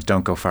kind of terms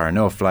don't go far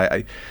enough.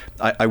 Like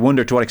I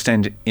wonder to what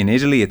extent in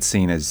Italy it's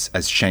seen as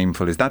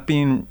shameful. Is that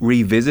being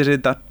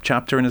revisited, that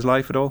chapter in his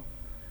life at all?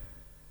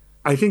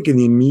 I think in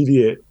the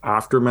immediate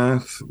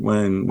aftermath,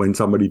 when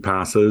somebody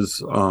passes,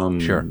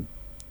 sure,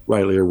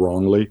 rightly or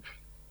wrongly,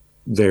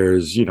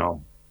 there's,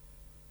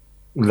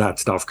 that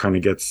stuff kind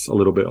of gets a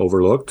little bit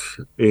overlooked.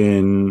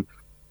 The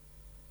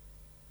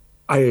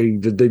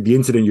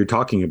incident you're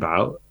talking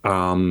about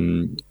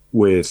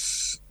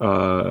with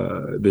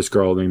this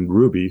girl named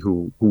Ruby,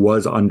 who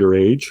was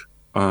underage,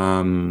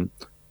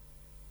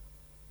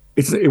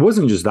 it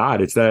wasn't just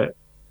that. It's that.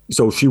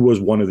 So she was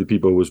one of the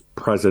people who was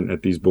present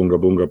at these bunga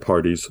bunga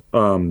parties.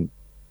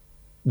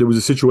 There was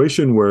a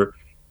situation where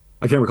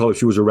I can't recall if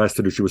she was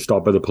arrested or she was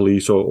stopped by the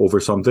police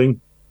over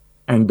something.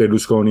 And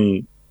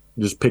Berlusconi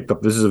just picked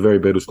up, this is a very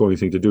Berlusconi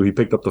thing to do. He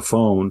picked up the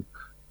phone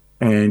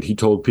and he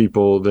told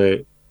people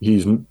that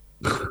he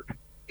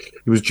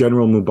was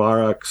General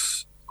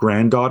Mubarak's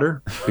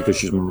granddaughter because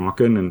she's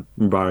Moroccan and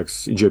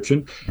Mubarak's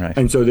Egyptian. Right.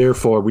 And so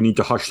therefore we need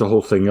to hush the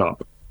whole thing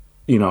up.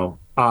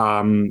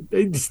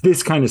 It's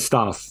this kind of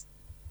stuff.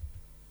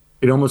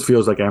 It almost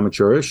feels like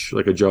amateurish,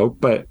 like a joke.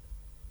 But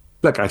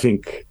look, I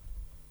think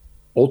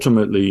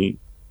ultimately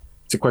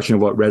it's a question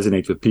of what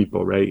resonates with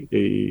people, right?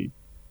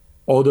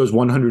 All those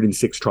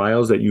 106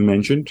 trials that you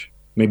mentioned,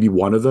 maybe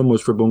one of them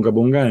was for Bunga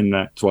Bunga, and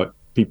that's what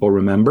people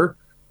remember.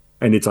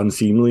 And it's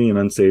unseemly and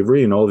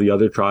unsavory. And all the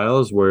other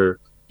trials where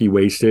he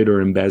wasted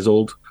or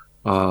embezzled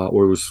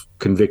or was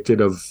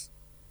convicted of,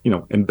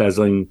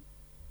 embezzling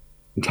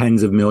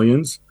tens of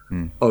millions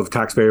of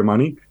taxpayer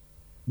money,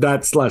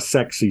 that's less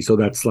sexy, so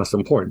that's less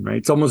important, right?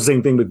 It's almost the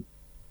same thing with,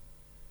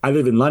 I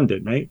live in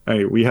London, right?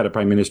 We had a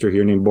prime minister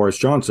here named Boris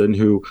Johnson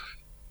who,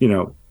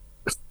 in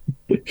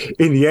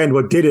the end,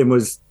 what did him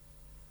was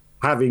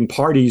having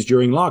parties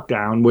during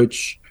lockdown,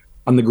 which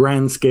on the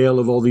grand scale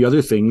of all the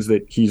other things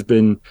that he's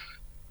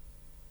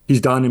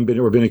done and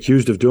been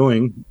accused of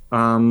doing,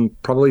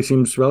 probably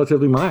seems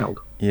relatively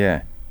mild.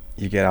 Yeah,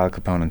 you get Al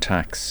Capone and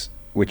tax,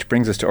 which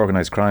brings us to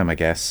organised crime, I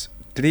guess.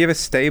 Did he have a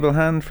stable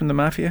hand from the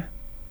mafia?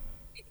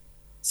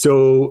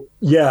 So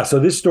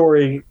this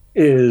story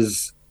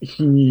is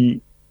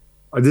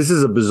this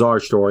is a bizarre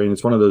story, and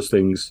it's one of those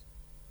things.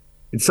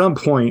 At some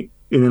point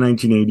in the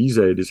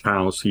 1980s at his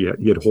house, he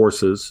had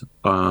horses,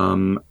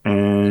 and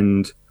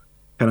kind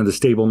of the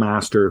stable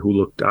master who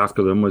looked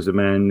after them was a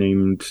man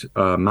named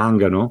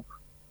Mangano,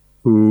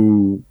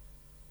 who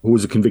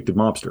was a convicted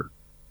mobster.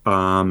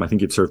 I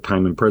think he'd served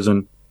time in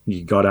prison.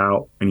 He got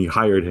out and he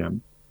hired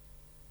him.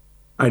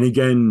 And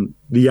again,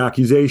 the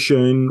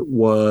accusation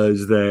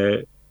was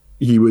that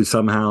he was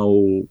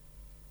somehow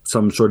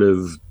some sort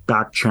of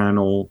back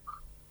channel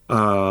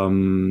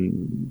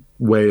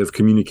way of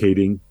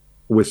communicating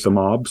with the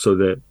mob so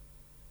that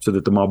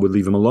the mob would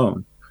leave him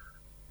alone.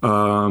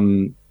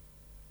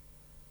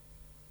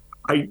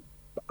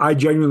 I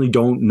genuinely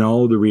don't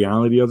know the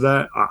reality of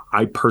that.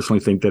 I personally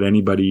think that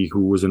anybody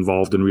who was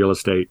involved in real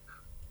estate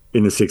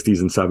in the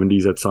 60s and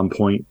 70s at some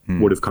point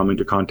would have come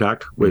into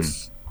contact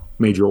with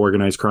major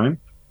organized crime,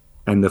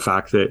 and the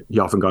fact that he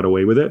often got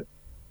away with it.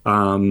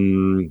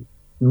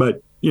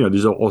 But,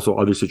 there's also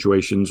other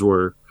situations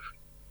where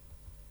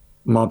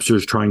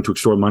mobsters trying to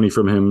extort money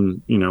from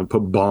him,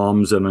 put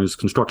bombs on his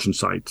construction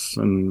sites.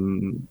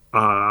 And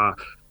I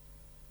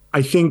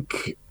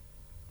think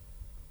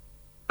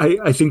there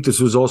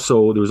was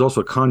also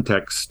a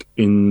context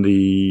in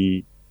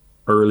the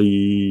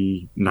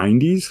early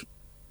 90s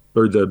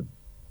or the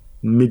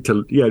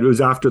it was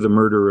after the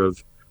murder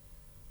of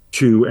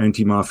two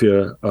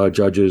anti-mafia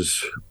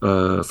judges,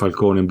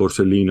 Falcone and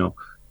Borsellino.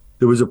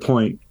 There was a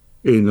point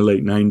in the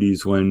late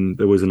 90s when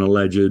there was an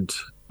alleged,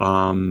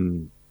 I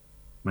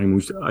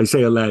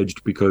say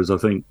alleged because I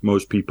think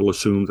most people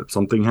assume that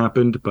something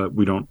happened, but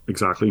we don't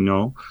exactly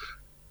know.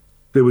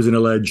 There was an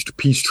alleged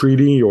peace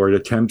treaty or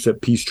attempts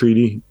at peace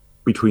treaty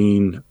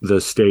between the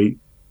state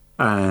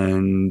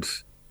and,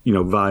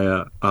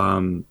 via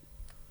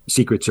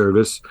Secret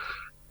Service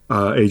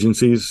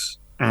agencies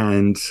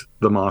and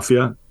the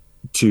mafia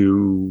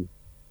to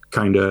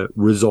kind of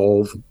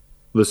resolve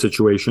the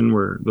situation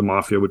where the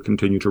mafia would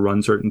continue to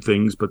run certain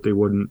things, but they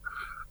wouldn't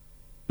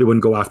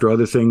go after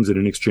other things, and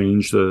in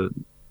exchange the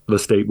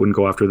state wouldn't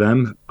go after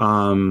them.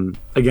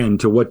 Again,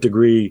 to what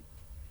degree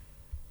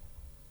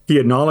he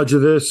had knowledge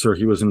of this or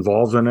he was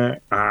involved in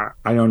it, I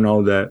don't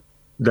know that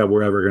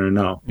we're ever going to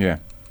know. Yeah.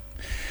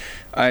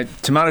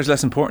 To matters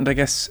less important, I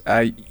guess,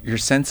 your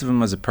sense of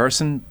him as a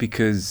person,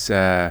 because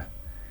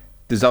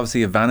there's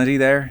obviously a vanity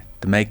there,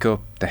 the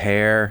makeup, the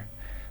hair.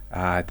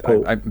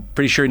 I'm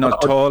pretty sure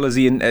not tall as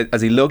he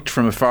looked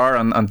from afar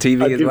on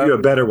TV. I'll give you a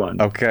better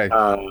one. Okay.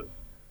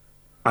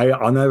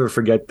 I'll never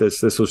forget this.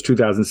 This was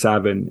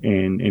 2007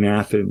 in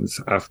Athens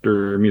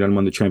after Milan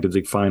won the Champions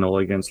League final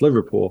against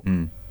Liverpool.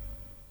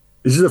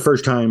 This is the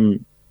first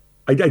time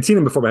I'd seen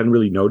him before, but I hadn't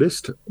really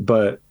noticed.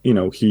 But,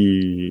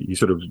 he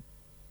sort of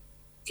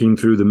came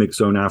through the mix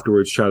zone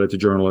afterwards, chatted to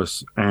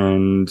journalists,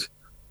 and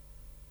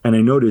I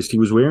noticed he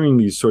was wearing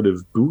these sort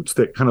of boots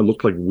that kind of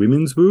looked like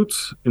women's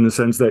boots, in the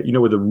sense that,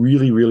 with a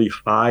really, really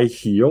high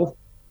heel,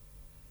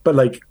 but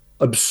like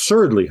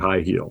absurdly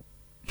high heel.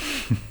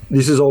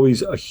 This is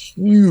always a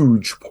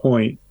huge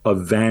point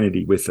of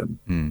vanity with him.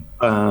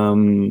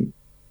 And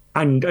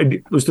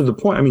it was to the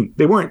point, I mean,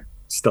 they weren't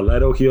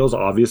stiletto heels,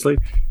 obviously,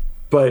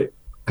 but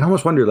I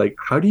almost wonder, like,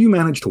 how do you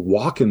manage to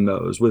walk in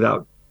those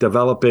without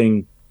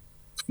developing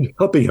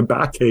a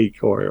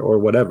backache or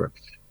whatever?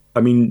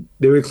 I mean,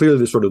 they were clearly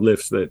the sort of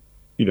lifts that,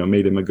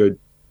 made him a good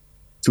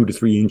 2 to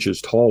 3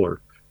 inches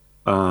taller.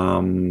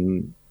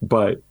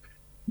 But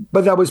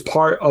that was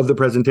part of the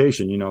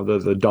presentation,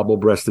 the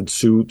double-breasted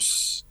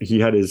suits. He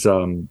had he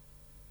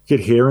had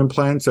hair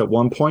implants at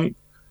one point.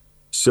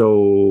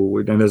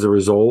 So, and as a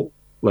result,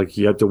 like,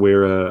 he had to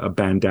wear a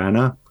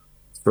bandana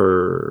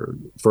for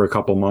a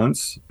couple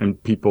months,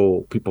 and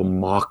people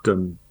mocked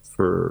him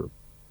for,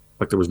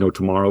 like, there was no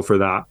tomorrow for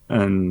that.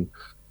 And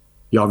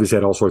he obviously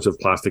had all sorts of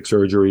plastic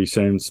surgery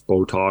since,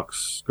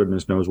 Botox,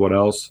 goodness knows what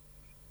else.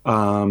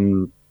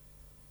 That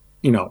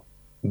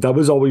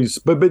was always,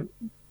 but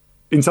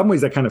in some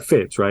ways that kind of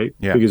fits, right?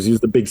 Yeah. Because he's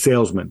the big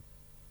salesman.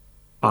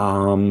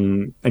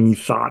 And he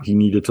thought he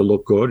needed to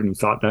look good, and he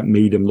thought that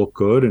made him look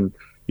good, and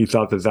he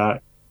thought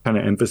that kind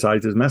of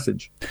emphasized his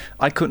message.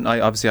 I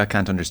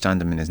can't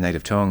understand him in his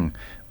native tongue.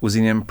 Was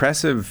he an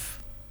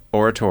impressive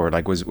orator?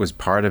 Like, was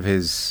part of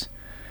his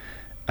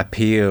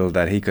appeal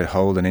that he could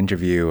hold an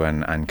interview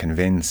and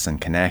convince and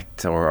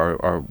connect,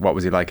 or what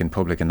was he like in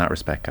public in that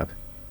respect, Gab?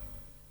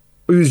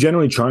 He was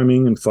generally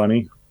charming and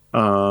funny.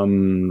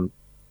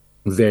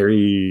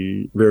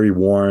 Very, very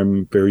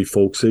warm, very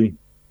folksy.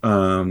 He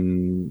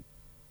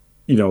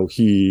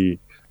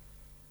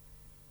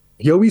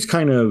always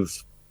kind of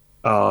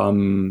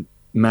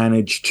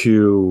managed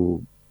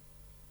to,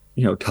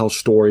 tell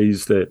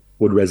stories that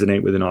would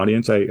resonate with an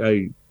audience.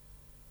 I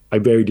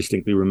very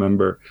distinctly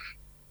remember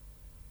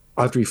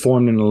after he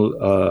formed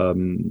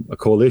a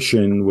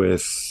coalition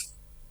with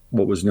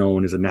what was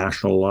known as a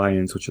National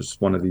Alliance, which is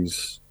one of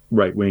these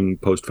right-wing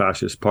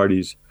post-fascist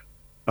parties.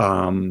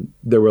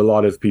 There were a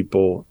lot of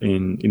people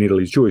in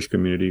Italy's Jewish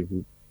community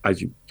who,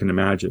 as you can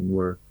imagine,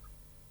 were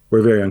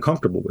very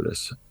uncomfortable with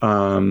this.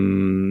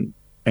 And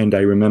I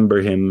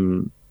remember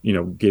him,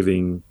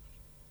 giving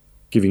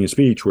a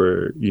speech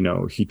where,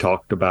 he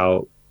talked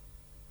about,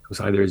 it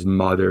was either his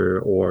mother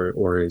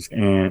or his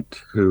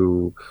aunt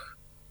who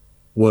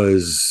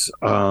was,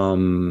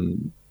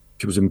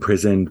 she was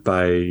imprisoned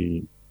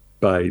by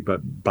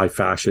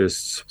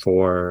fascists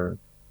for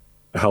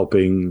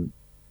helping,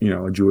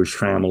 a Jewish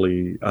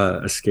family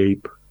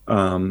escape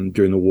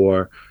during the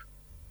war.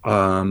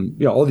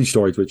 All these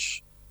stories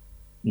which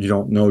you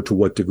don't know to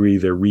what degree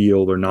they're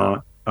real or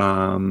not.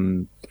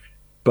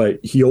 But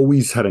he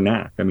always had a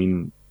knack. I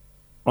mean,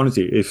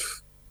 honestly,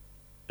 if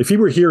he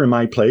were here in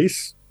my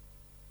place,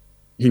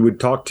 he would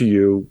talk to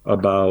you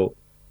about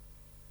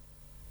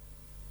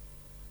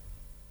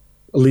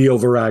Leo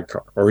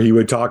Varadkar, or he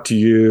would talk to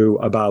you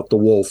about the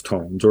Wolf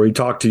Tones, or he'd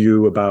talk to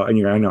you about,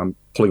 and I know I'm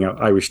pulling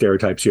out Irish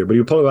stereotypes here, but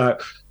he'd pull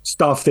out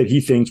stuff that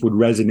he thinks would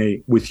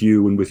resonate with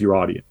you and with your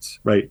audience,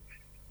 right?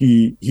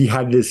 He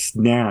had this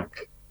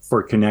knack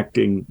for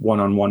connecting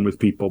one-on-one with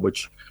people,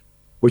 which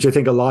I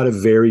think a lot of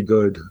very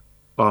good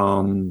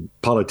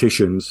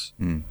politicians,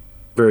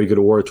 very good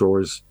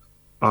orators,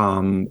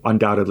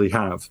 undoubtedly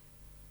have.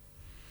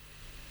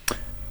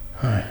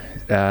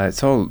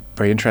 It's all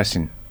very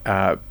interesting.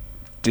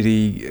 Did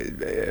he,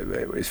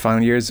 his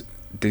final years,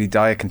 did he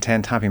die a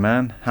content, happy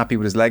man? Happy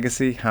with his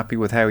legacy? Happy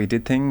with how he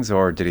did things?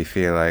 Or did he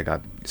feel like I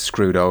got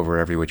screwed over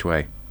every which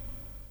way?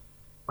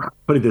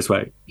 Put it this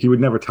way, he would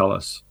never tell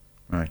us,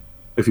 right,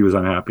 if he was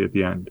unhappy at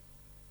the end.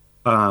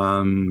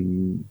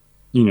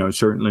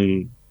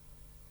 Certainly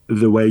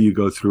the way you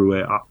go through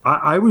it.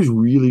 I was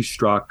really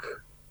struck.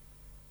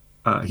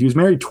 He was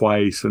married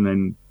twice, and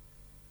then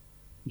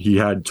he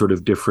had sort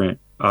of different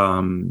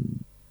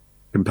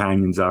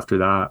companions after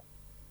that.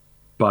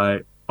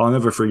 But I'll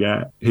never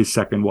forget his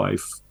second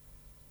wife,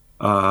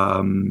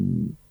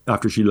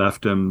 after she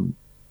left him,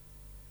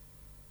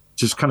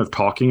 just kind of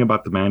talking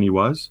about the man he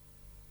was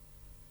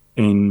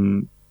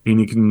in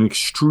an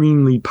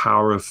extremely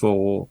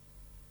powerful,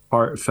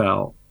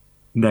 heartfelt,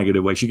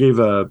 negative way. She gave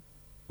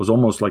was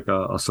almost like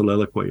a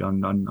soliloquy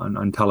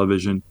on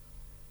television.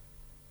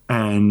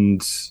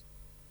 And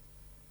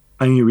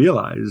you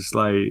realize,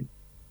 like,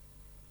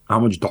 how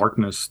much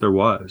darkness there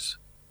was.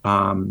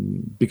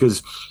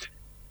 Because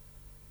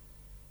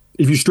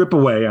if you strip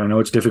away, I know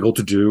it's difficult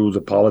to do, the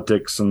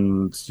politics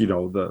and,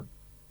 the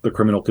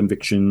criminal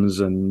convictions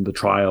and the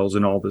trials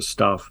and all this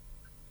stuff,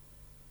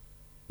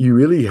 you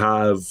really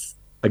have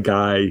a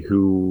guy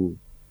who,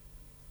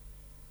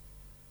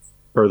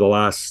 for the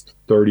last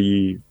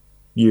 30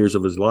 years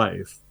of his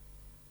life,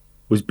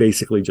 was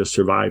basically just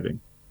surviving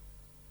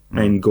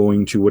and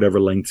going to whatever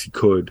lengths he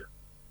could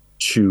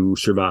to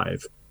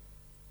survive.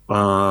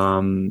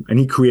 And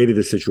he created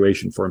a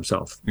situation for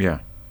himself. Yeah.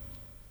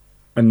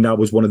 And that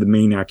was one of the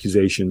main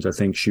accusations I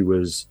think she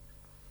was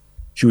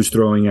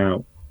throwing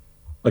out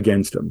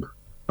against him.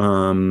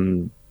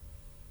 And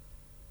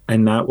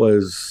that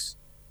was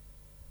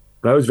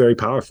very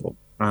powerful.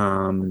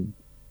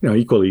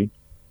 Equally,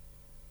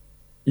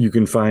 you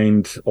can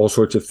find all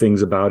sorts of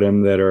things about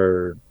him that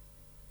are,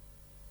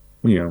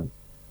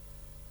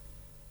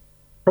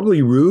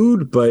 probably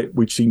rude, but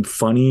which seem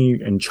funny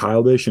and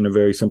childish in a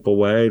very simple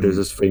way. There's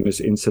this famous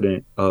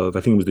incident of,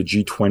 I think it was the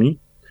G20,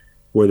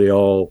 where they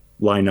all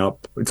line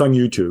up. It's on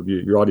YouTube.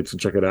 Your audience can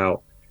check it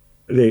out.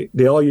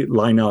 They all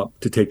line up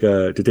to take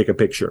a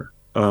picture.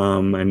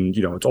 And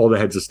it's all the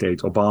heads of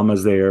states.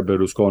 Obama's there,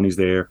 Berlusconi's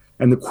there,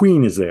 and the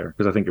Queen is there,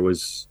 because I think it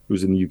was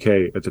in the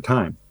UK at the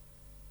time.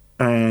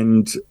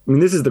 And I mean,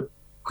 this is the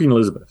Queen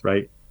Elizabeth,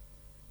 right?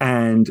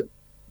 And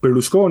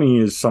Berlusconi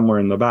is somewhere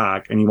in the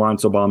back, and he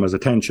wants Obama's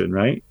attention,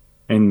 right?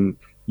 And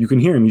you can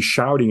hear him. He's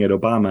shouting at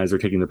Obama as they're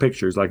taking the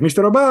pictures, like,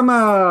 "Mr.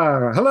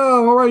 Obama,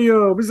 hello, how are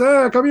you?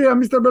 Come here,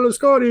 Mr.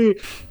 Berlusconi."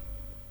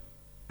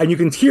 And you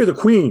can hear the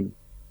Queen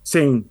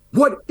saying,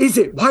 "What is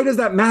it? Why does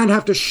that man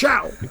have to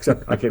shout?"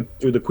 Except I can't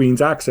do the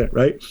Queen's accent,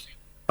 right?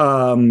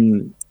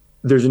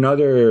 There's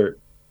another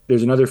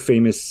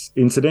famous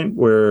incident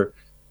where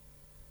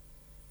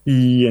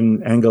he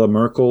and Angela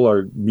Merkel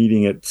are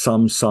meeting at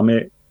some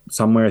summit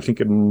somewhere. I think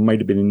it might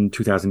have been in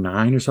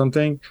 2009 or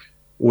something,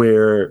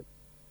 where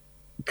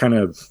kind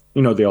of,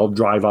 they all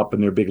drive up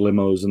in their big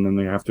limos, and then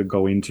they have to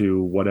go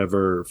into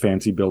whatever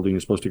fancy building you're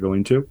supposed to go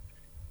into.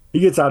 He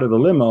gets out of the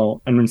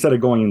limo, and instead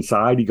of going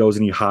inside, he goes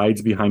and he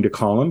hides behind a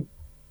column.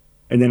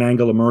 And then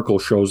Angela Merkel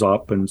shows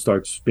up and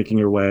starts making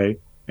her way.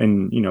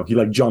 And, he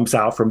like jumps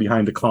out from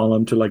behind the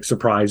column to like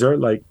surprise her.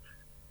 Like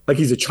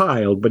he's a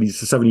child, but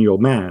he's a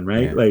 70-year-old man,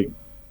 right? Yeah. Like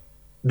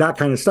that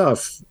kind of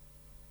stuff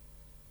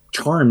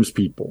charms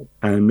people,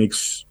 and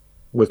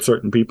with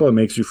certain people, it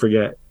makes you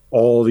forget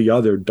all the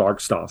other dark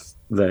stuff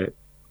that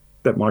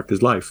marked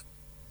his life.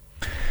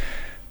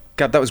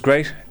 Gab, that was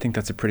great. I think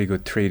that's a pretty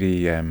good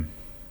 3D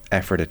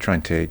effort at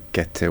trying to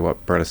get to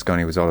what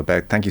Berlusconi was all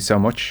about. Thank you so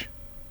much.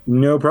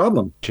 No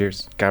problem.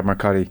 Cheers. Gab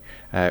Marcotti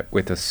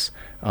with us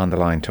on the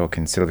line,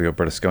 talking Silvio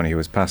Berlusconi, who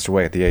has passed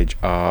away at the age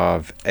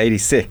of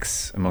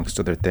 86, amongst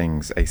other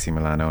things, AC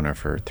Milan owner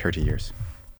for 30 years.